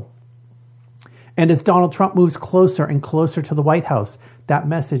futile. And as Donald Trump moves closer and closer to the White House, that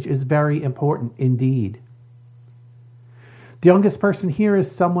message is very important indeed. The youngest person here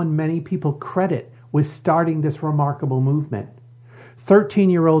is someone many people credit with starting this remarkable movement.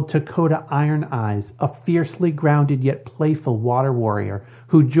 13-year-old Dakota Iron Eyes, a fiercely grounded yet playful water warrior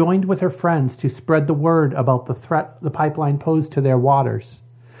who joined with her friends to spread the word about the threat the pipeline posed to their waters.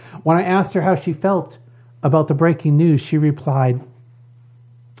 When I asked her how she felt about the breaking news, she replied,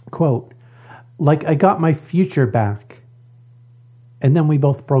 quote, "Like I got my future back." And then we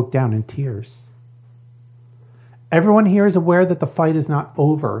both broke down in tears. Everyone here is aware that the fight is not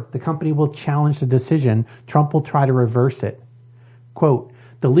over. The company will challenge the decision. Trump will try to reverse it. Quote,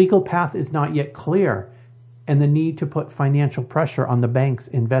 "The legal path is not yet clear, and the need to put financial pressure on the banks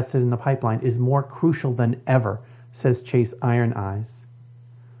invested in the pipeline is more crucial than ever," says Chase Iron Eyes.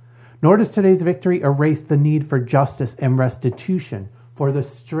 Nor does today's victory erase the need for justice and restitution for the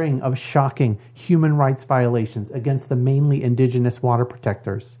string of shocking human rights violations against the mainly indigenous water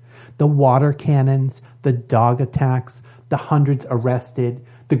protectors. The water cannons, the dog attacks, the hundreds arrested,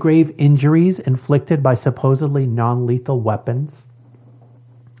 the grave injuries inflicted by supposedly non-lethal weapons.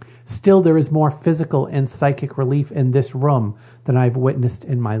 Still, there is more physical and psychic relief in this room than I've witnessed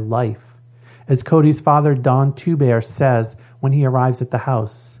in my life. As Cody's father, Don Tubear, says when he arrives at the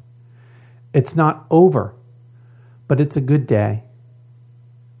house, "It's not over, but it's a good day."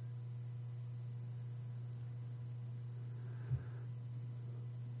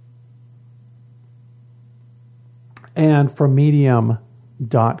 And from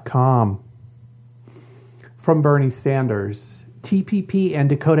Medium.com, from Bernie Sanders, TPP and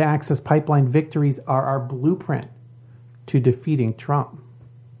Dakota Access Pipeline victories are our blueprint to defeating Trump.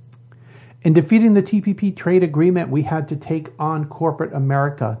 In defeating the TPP trade agreement, we had to take on corporate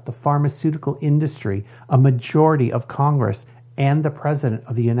America, the pharmaceutical industry, a majority of Congress, and the President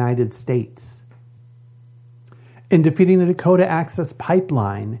of the United States. In defeating the Dakota Access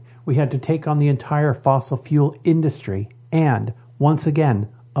Pipeline, we had to take on the entire fossil fuel industry and, once again,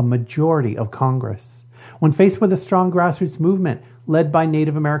 a majority of Congress. When faced with a strong grassroots movement led by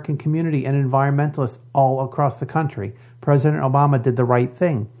Native American community and environmentalists all across the country, President Obama did the right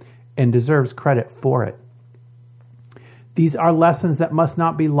thing and deserves credit for it. These are lessons that must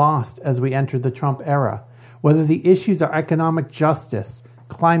not be lost as we enter the Trump era. Whether the issues are economic justice,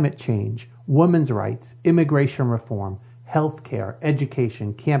 climate change, women's rights, immigration reform, healthcare,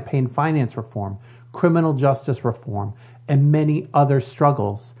 education, campaign finance reform, criminal justice reform, and many other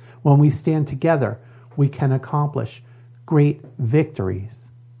struggles, when we stand together, we can accomplish great victories.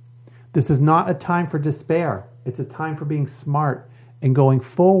 This is not a time for despair. It's a time for being smart and going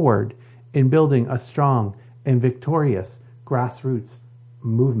forward in building a strong and victorious grassroots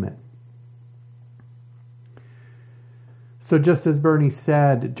movement. So just as Bernie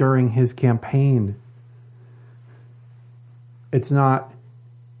said during his campaign, it's not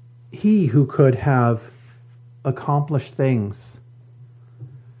he who could have accomplished things,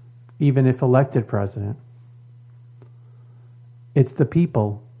 even if elected president. It's the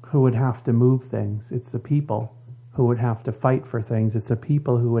people who would have to move things. It's the people who would have to fight for things. It's the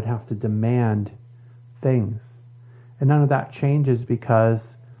people who would have to demand things. And none of that changes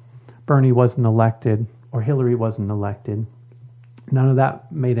because Bernie wasn't elected or Hillary wasn't elected. None of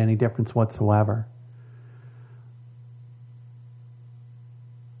that made any difference whatsoever.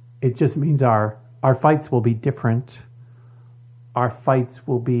 It just means our fights will be different. Our fights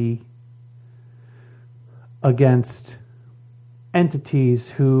will be against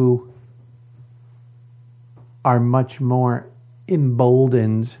entities who are much more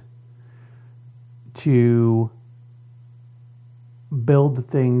emboldened to build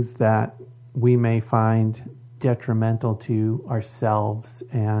things that we may find detrimental to ourselves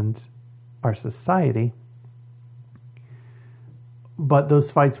and our society. But those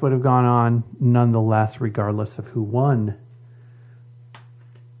fights would have gone on nonetheless, regardless of who won.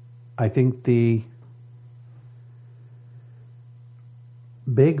 I think the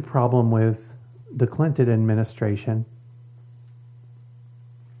big problem with the Clinton administration,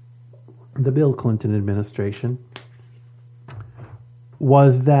 the Bill Clinton administration,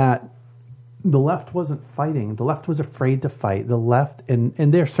 was that the left wasn't fighting. The left was afraid to fight. The left, and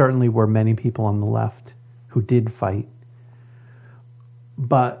there certainly were many people on the left who did fight,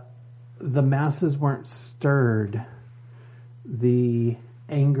 but the masses weren't stirred. The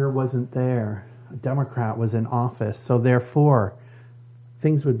anger wasn't there. A Democrat was in office, so therefore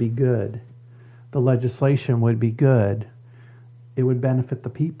things would be good. The legislation would be good. It would benefit the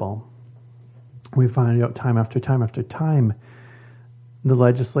people. We find out time after time after time, the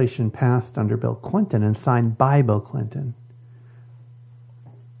legislation passed under Bill Clinton and signed by Bill Clinton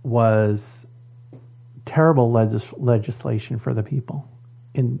was terrible legislation for the people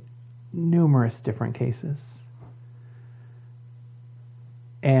in numerous different cases.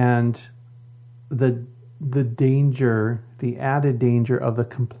 And the danger, the added danger of the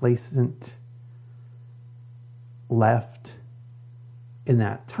complacent left in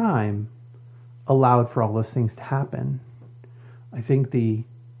that time allowed for all those things to happen. I think the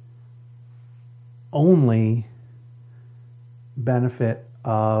only benefit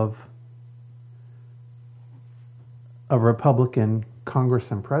of a Republican Congress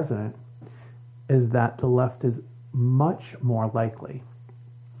and president is that the left is much more likely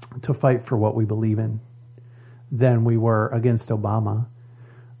to fight for what we believe in than we were against Obama.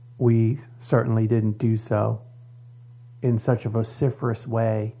 We certainly didn't do so in such a vociferous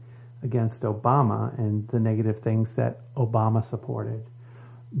way against Obama and the negative things that Obama supported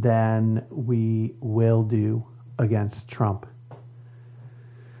than we will do against Trump.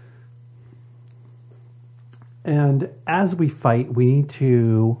 And as we fight, we need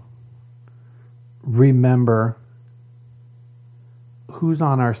to remember who's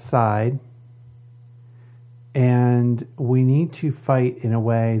on our side, and we need to fight in a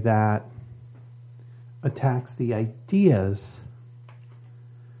way that attacks the ideas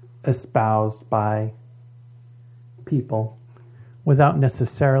espoused by people without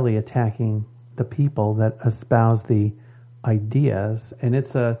necessarily attacking the people that espouse the ideas. And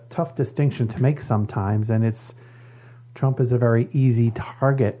it's a tough distinction to make sometimes, and Trump is a very easy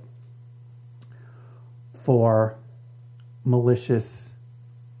target for malicious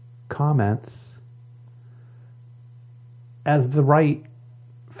comments, as the right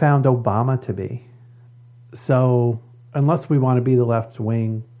found Obama to be. So unless we want to be the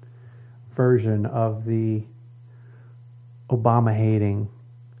left-wing version of the Obama-hating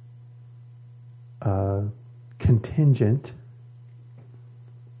contingent,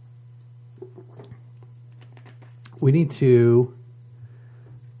 we need to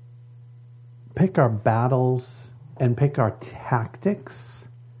pick our battles and pick our tactics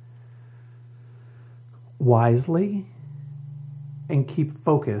wisely and keep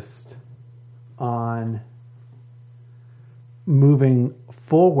focused on moving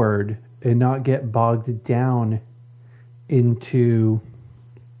forward and not get bogged down into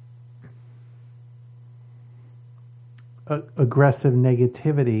aggressive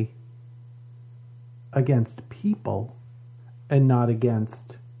negativity against people and not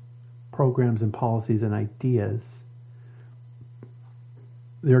against programs and policies and ideas.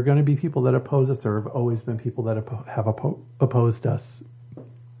 There are going to be people that oppose us. There have always been people that have opposed us.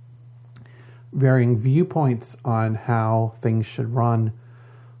 Varying viewpoints on how things should run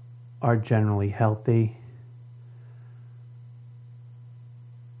are generally healthy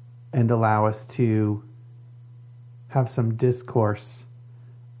and allow us to have some discourse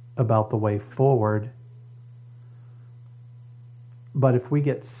about the way forward. But if we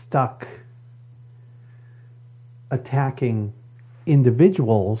get stuck attacking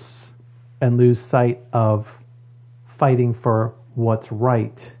individuals and lose sight of fighting for what's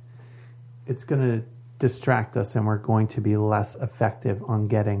right, it's going to distract us and we're going to be less effective on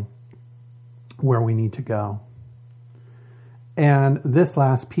getting where we need to go. And this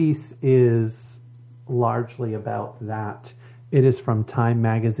last piece is largely about that. It is from Time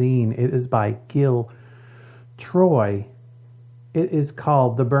Magazine. It is by Gil Troy. It is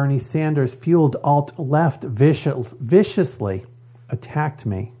called "The Bernie Sanders Fueled Alt-Left Viciously Attacked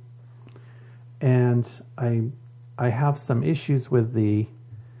Me." And I have some issues with the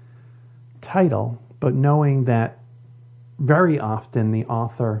title, but knowing that very often the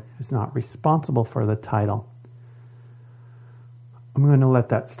author is not responsible for the title, I'm going to let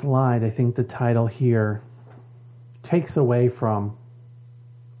that slide. I think the title here takes away from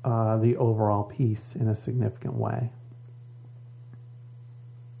the overall piece in a significant way.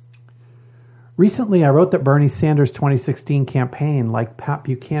 Recently, I wrote that Bernie Sanders' 2016 campaign, like Pat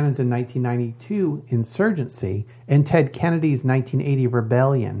Buchanan's in 1992 insurgency and Ted Kennedy's 1980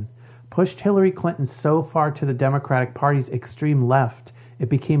 rebellion, pushed Hillary Clinton so far to the Democratic Party's extreme left, it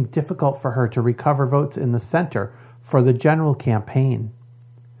became difficult for her to recover votes in the center for the general campaign.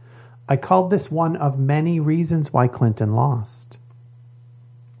 I called this one of many reasons why Clinton lost.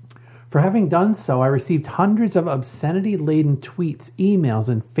 For having done so, I received hundreds of obscenity-laden tweets, emails,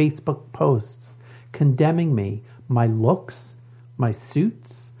 and Facebook posts condemning me, my looks, my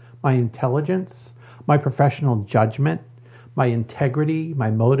suits, my intelligence, my professional judgment, my integrity, my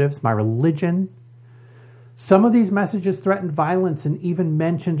motives, my religion. Some of these messages threatened violence and even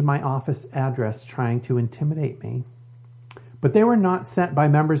mentioned my office address, trying to intimidate me. But they were not sent by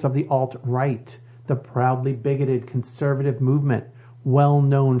members of the alt-right, the proudly bigoted conservative movement, well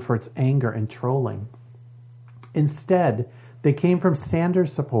known for its anger and trolling. Instead, they came from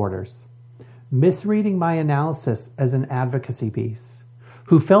Sanders supporters, misreading my analysis as an advocacy piece,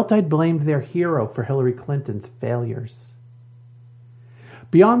 who felt I'd blamed their hero for Hillary Clinton's failures.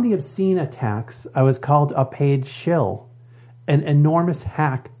 Beyond the obscene attacks, I was called a paid shill, an enormous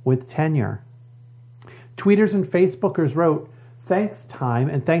hack with tenure. Tweeters and Facebookers wrote, "Thanks, Time,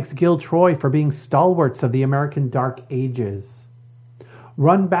 and thanks, Gil Troy, for being stalwarts of the American Dark Ages.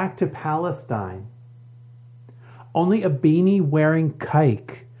 Run back to Palestine. Only a beanie-wearing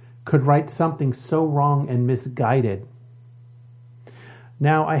kike could write something so wrong and misguided.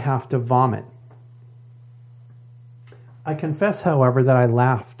 Now I have to vomit." I confess, however, that I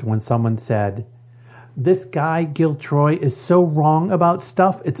laughed when someone said, "This guy, Gil Troy, is so wrong about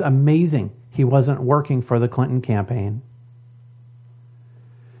stuff, it's amazing he wasn't working for the Clinton campaign."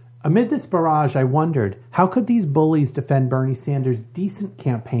 Amid this barrage, I wondered, how could these bullies defend Bernie Sanders' decent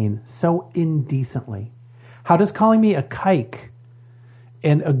campaign so indecently? How does calling me a kike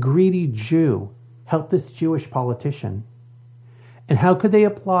and a greedy Jew help this Jewish politician? And how could they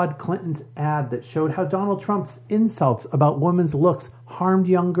applaud Clinton's ad that showed how Donald Trump's insults about women's looks harmed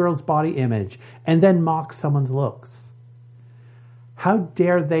young girls' body image and then mock someone's looks? How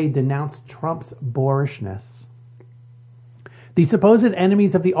dare they denounce Trump's boorishness? The supposed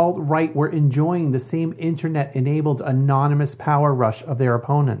enemies of the alt-right were enjoying the same internet-enabled anonymous power rush of their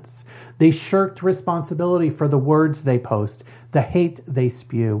opponents. They shirked responsibility for the words they post, the hate they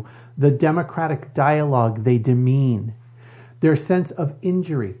spew, the democratic dialogue they demean. Their sense of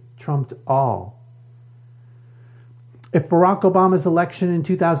injury trumped all. If Barack Obama's election in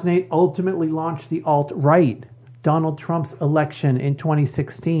 2008 ultimately launched the alt-right, Donald Trump's election in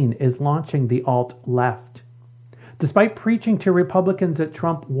 2016 is launching the alt-left. Despite preaching to Republicans that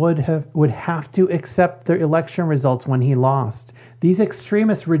Trump would have to accept the election results when he lost, these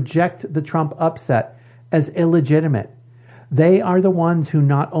extremists reject the Trump upset as illegitimate. They are the ones who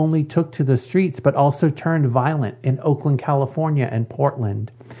not only took to the streets but also turned violent in Oakland, California and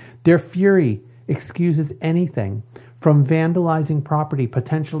Portland. Their fury excuses anything from vandalizing property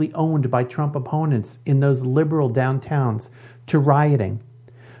potentially owned by Trump opponents in those liberal downtowns to rioting,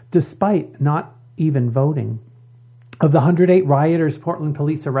 despite not even voting. Of the 108 rioters Portland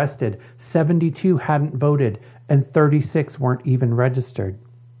police arrested, 72 hadn't voted and 36 weren't even registered.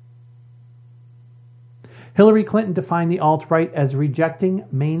 Hillary Clinton defined the alt-right as rejecting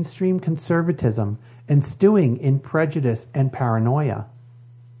mainstream conservatism and stewing in prejudice and paranoia.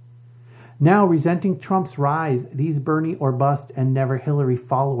 Now, resenting Trump's rise, these Bernie or bust and never Hillary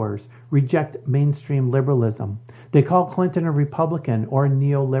followers reject mainstream liberalism. They call Clinton a Republican or a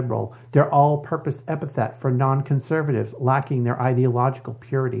neoliberal, their all-purpose epithet for non-conservatives lacking their ideological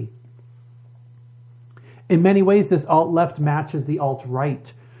purity. In many ways, this alt-left matches the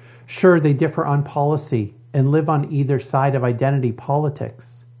alt-right. Sure, they differ on policy and live on either side of identity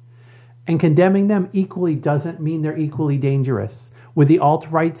politics. And condemning them equally doesn't mean they're equally dangerous, with the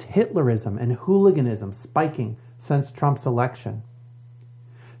alt-right's Hitlerism and hooliganism spiking since Trump's election.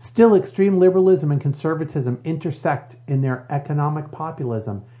 Still, extreme liberalism and conservatism intersect in their economic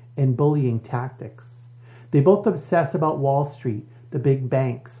populism and bullying tactics. They both obsess about Wall Street, the big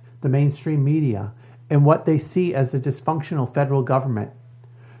banks, the mainstream media, and what they see as a dysfunctional federal government.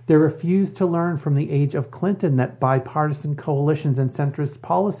 They refuse to learn from the age of Clinton that bipartisan coalitions and centrist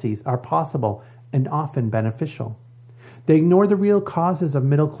policies are possible and often beneficial. They ignore the real causes of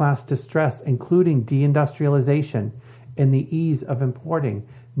middle-class distress, including deindustrialization and the ease of importing,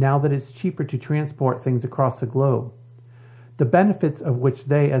 now that it's cheaper to transport things across the globe, the benefits of which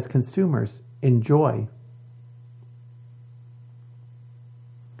they, as consumers, enjoy.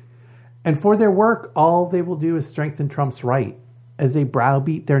 And for their work, all they will do is strengthen Trump's right as they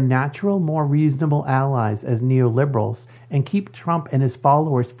browbeat their natural, more reasonable allies as neoliberals and keep Trump and his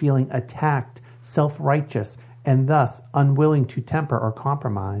followers feeling attacked, self-righteous, and thus unwilling to temper or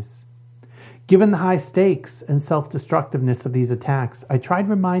compromise. Given the high stakes and self-destructiveness of these attacks, I tried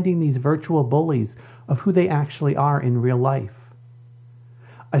reminding these virtual bullies of who they actually are in real life.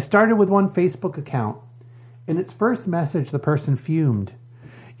 I started with one Facebook account. In its first message, the person fumed.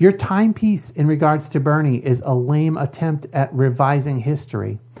 Your timepiece in regards to Bernie is a lame attempt at revising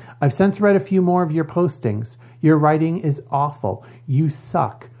history. I've since read a few more of your postings. Your writing is awful. You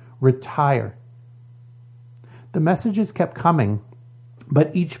suck. Retire. The messages kept coming,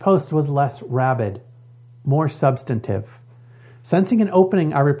 but each post was less rabid, more substantive. Sensing an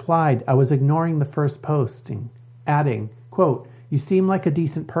opening, I replied I was ignoring the first posting, adding, quote, you seem like a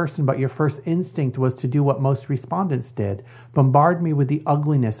decent person, but your first instinct was to do what most respondents did, bombard me with the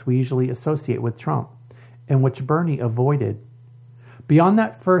ugliness we usually associate with Trump, and which Bernie avoided. Beyond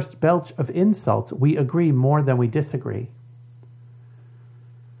that first belch of insults, we agree more than we disagree.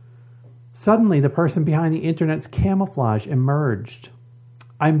 Suddenly, the person behind the internet's camouflage emerged.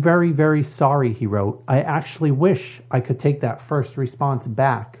 I'm very, very sorry, he wrote. I actually wish I could take that first response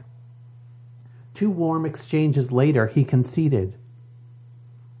back. 2 warm exchanges later, he conceded.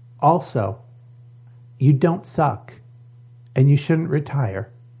 Also, you don't suck, and you shouldn't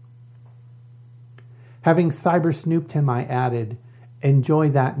retire. Having cyber snooped him, I added,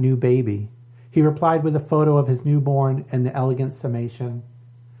 enjoy that new baby. He replied with a photo of his newborn and the elegant summation.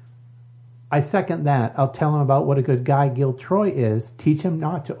 I second that. I'll tell him about what a good guy Gil Troy is, teach him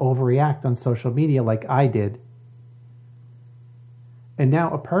not to overreact on social media like I did. And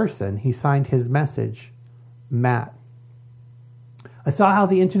now a person, he signed his message, Matt. I saw how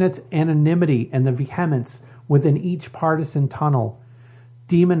the internet's anonymity and the vehemence within each partisan tunnel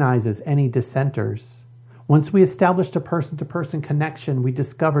demonizes any dissenters. Once we established a person-to-person connection, we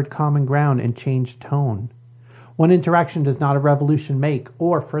discovered common ground and changed tone. One interaction does not a revolution make,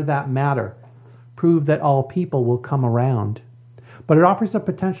 or, for that matter, prove that all people will come around. But it offers a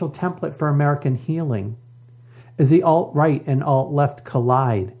potential template for American healing. As the alt-right and alt-left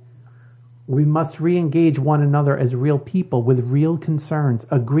collide, we must re-engage one another as real people with real concerns,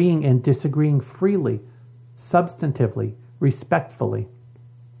 agreeing and disagreeing freely, substantively, respectfully.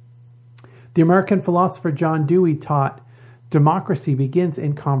 The American philosopher John Dewey taught, democracy begins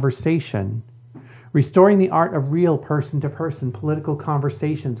in conversation. Restoring the art of real person-to-person political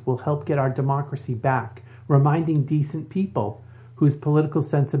conversations will help get our democracy back, reminding decent people whose political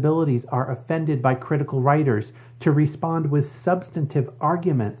sensibilities are offended by critical writers to respond with substantive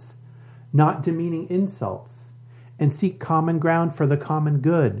arguments, not demeaning insults, and seek common ground for the common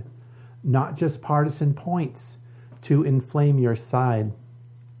good, not just partisan points to inflame your side.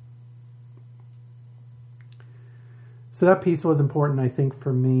 So that piece was important, I think,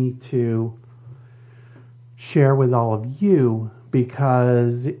 for me to share with all of you,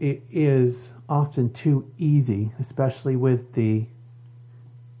 because it is often too easy, especially with the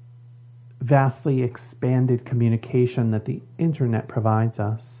vastly expanded communication that the internet provides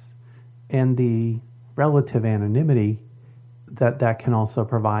us and the relative anonymity that can also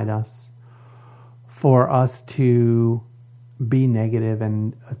provide us, for us to be negative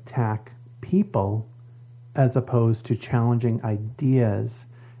and attack people as opposed to challenging ideas.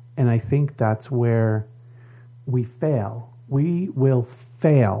 And I think that's where we fail. We will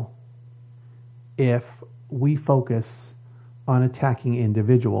fail if we focus on attacking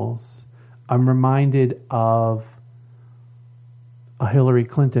individuals. I'm reminded of a Hillary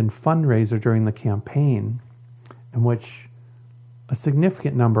Clinton fundraiser during the campaign in which a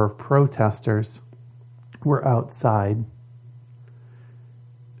significant number of protesters were outside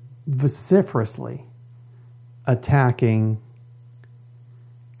vociferously attacking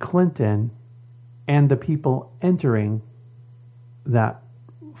Clinton and the people entering that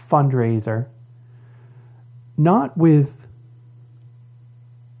fundraiser, not with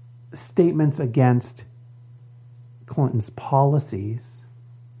statements against Clinton's policies,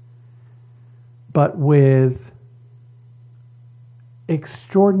 but with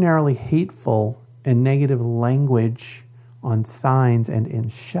extraordinarily hateful and negative language on signs and in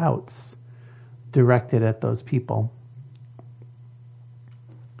shouts directed at those people.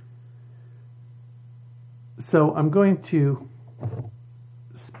 So I'm going to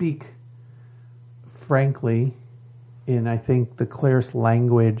speak frankly in, I think, the clearest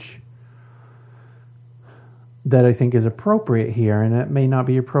language that I think is appropriate here, and it may not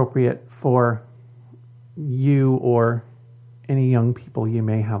be appropriate for you or any young people you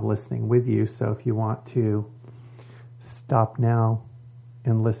may have listening with you. So if you want to stop now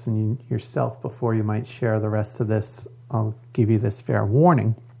and listen yourself before you might share the rest of this I'll give you this fair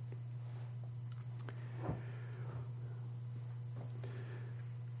warning.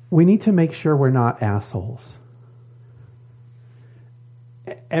 We need to make sure we're not assholes.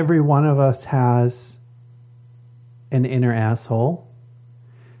 Every one of us has an inner asshole,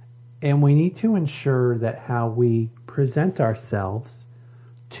 and we need to ensure that how we present ourselves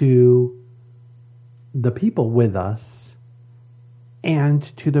to the people with us and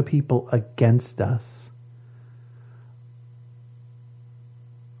to the people against us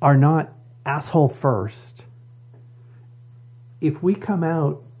are not asshole first. If we come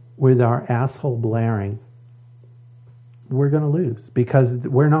out with our asshole blaring, we're going to lose because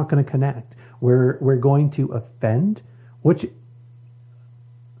we're not going to connect. We're going to offend, which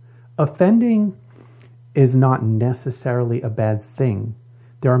offending is not necessarily a bad thing.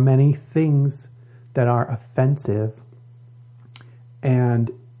 There are many things that are offensive,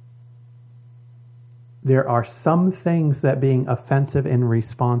 and there are some things that being offensive in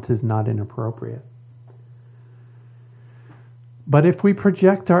response is not inappropriate. But if we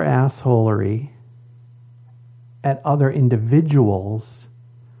project our assholery at other individuals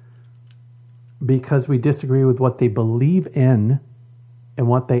because we disagree with what they believe in and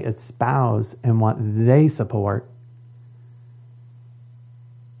what they espouse and what they support,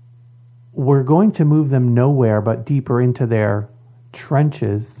 we're going to move them nowhere but deeper into their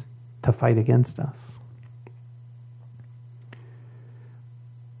trenches to fight against us.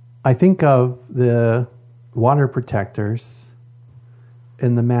 I think of the water protectors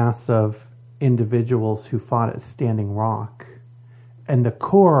in the mass of individuals who fought at Standing Rock. And the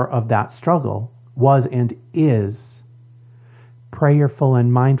core of that struggle was and is prayerful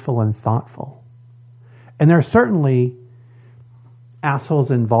and mindful and thoughtful. And there are certainly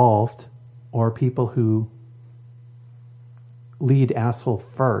assholes involved, or people who lead asshole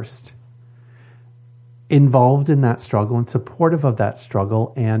first, involved in that struggle and supportive of that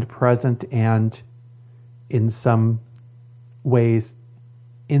struggle and present and in some ways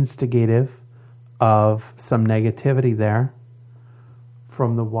instigative of some negativity there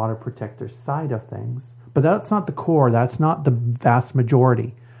from the water protector side of things. But that's not the core. That's not the vast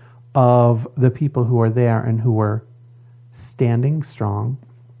majority of the people who are there and who were standing strong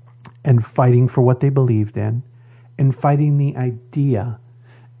and fighting for what they believed in and fighting the idea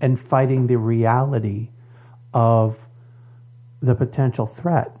and fighting the reality of the potential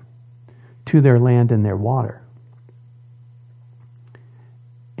threat to their land and their water.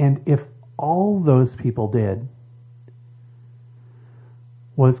 And if all those people did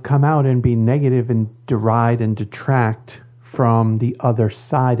was come out and be negative and deride and detract from the other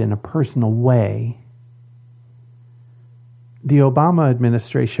side in a personal way, the Obama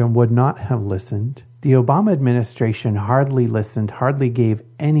administration would not have listened. The Obama administration hardly listened, hardly gave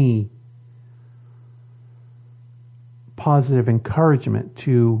any positive encouragement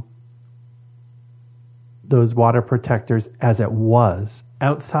to those water protectors as it was,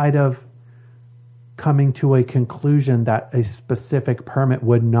 outside of coming to a conclusion that a specific permit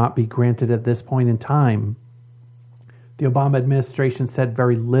would not be granted at this point in time. The Obama administration said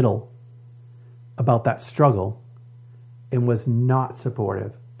very little about that struggle and was not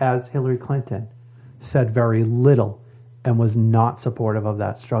supportive, as Hillary Clinton said very little and was not supportive of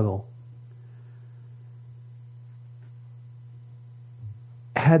that struggle.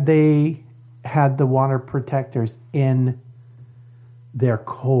 Had they had the water protectors in their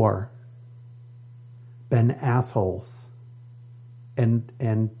core been assholes and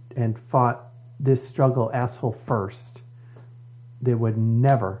fought this struggle asshole first, they would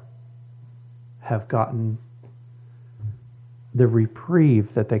never have gotten the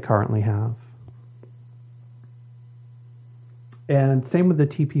reprieve that they currently have. And same with the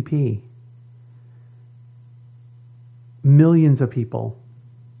TPP. Millions of people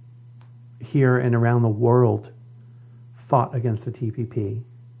here and around the world fought against the TPP.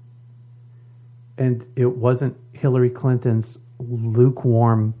 And it wasn't Hillary Clinton's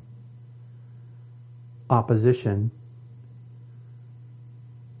lukewarm opposition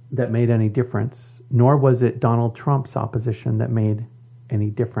that made any difference, nor was it Donald Trump's opposition that made any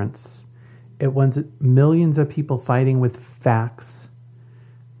difference. It was millions of people fighting with facts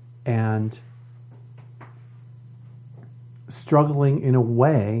and struggling in a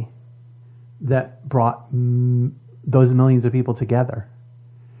way that brought those millions of people together.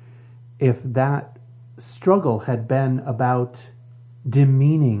 If that struggle had been about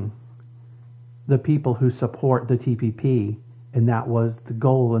demeaning the people who support the TPP, and that was the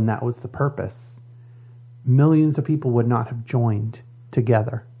goal and that was the purpose, millions of people would not have joined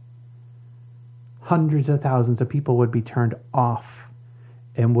together. Hundreds of thousands of people would be turned off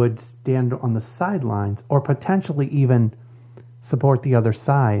and would stand on the sidelines or potentially even support the other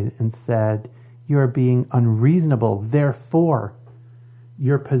side and said, you are being unreasonable, therefore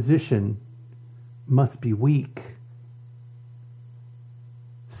your position must be weak.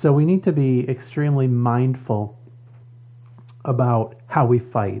 So we need to be extremely mindful about how we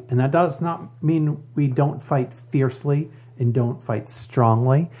fight. And that does not mean we don't fight fiercely and don't fight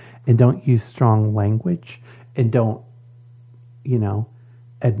strongly and don't use strong language and don't,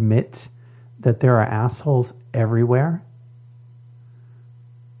 admit that there are assholes everywhere.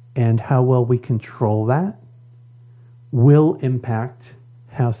 And how well we control that will impact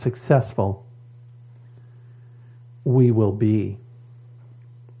how successful we will be.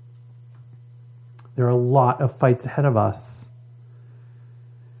 There are a lot of fights ahead of us.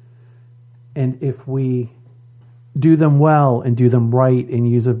 And if we do them well and do them right and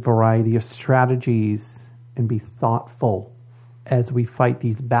use a variety of strategies and be thoughtful as we fight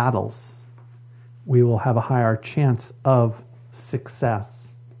these battles, we will have a higher chance of success.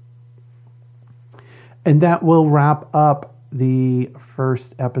 And that will wrap up the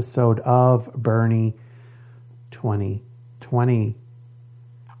first episode of Bernie 2020.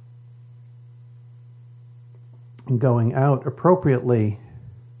 And going out appropriately,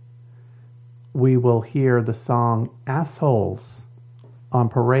 we will hear the song Assholes on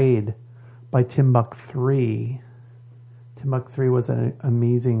Parade by Timbuk 3. Timbuk 3 was an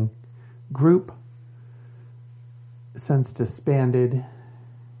amazing group, since disbanded.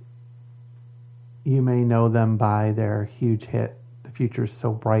 You may know them by their huge hit, The Future's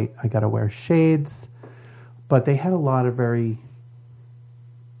So Bright, I Gotta Wear Shades. But they had a lot of very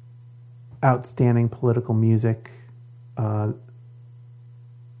outstanding political music.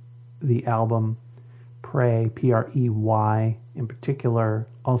 The album Pray, P-R-E-Y in particular,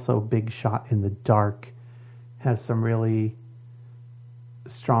 also Big Shot in the Dark, has some really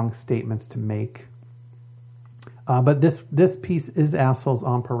strong statements to make. But this piece is Assholes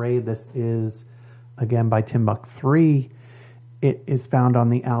on Parade. This is, again, by Timbuk 3. It is found on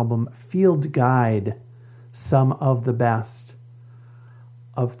the album Field Guide, Some of the Best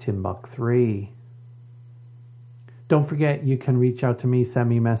of Timbuk 3. Don't forget, you can reach out to me, send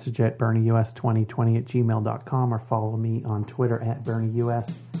me a message at BernieUS2020@gmail.com or follow me on Twitter at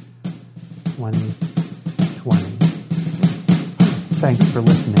BernieUS2020. Thanks for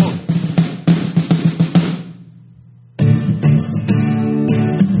listening.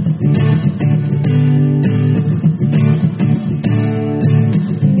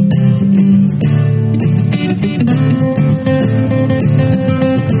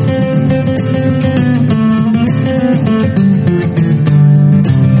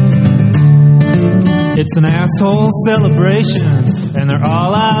 It's an asshole celebration, and they're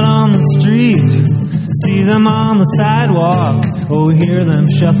all out on the street. See them on the sidewalk, oh, hear them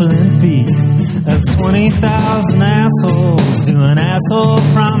shuffling feet. That's 20,000 assholes doing asshole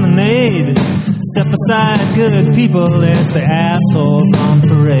promenade. Step aside, good people, there's the assholes on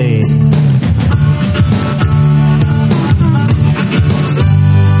parade.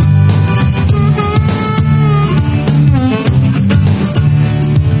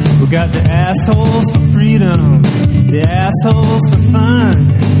 We got the assholes for freedom, the assholes for fun,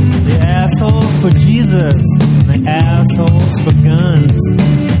 the assholes for Jesus, and the assholes for guns.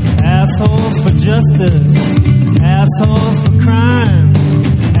 Assholes for justice, assholes for crime,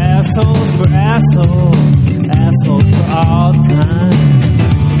 assholes for assholes, assholes for all time.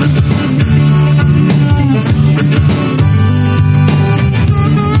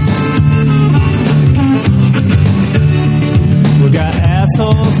 We got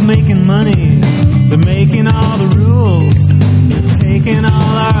assholes making money, they're making all the rules, they're taking all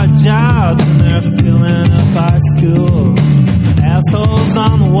our jobs and they're filling up our schools. Assholes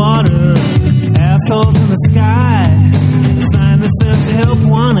on the water, assholes in the sky, a sign that says help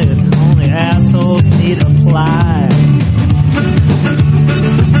wanted, only assholes need apply.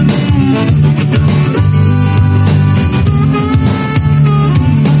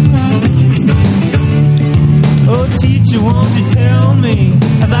 Oh teacher, won't you tell me,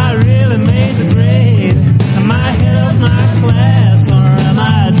 have I really made the grade? Am I head of my class, or am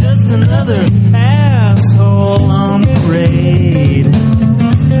I just another asshole on parade?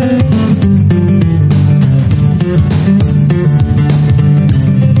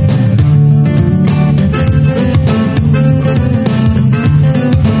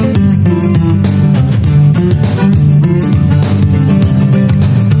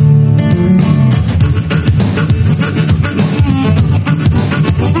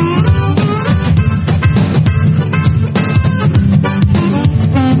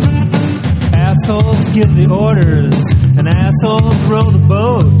 Assholes give the orders, and assholes row the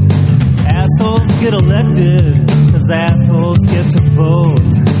boat. Assholes get elected, 'cause assholes get to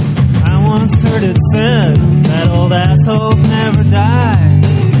vote. I once heard it said that old assholes never die.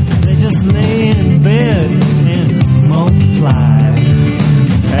 They just lay in bed and multiply.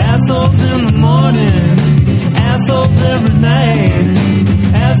 Assholes in the morning, assholes every night.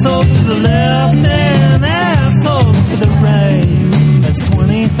 Assholes to the left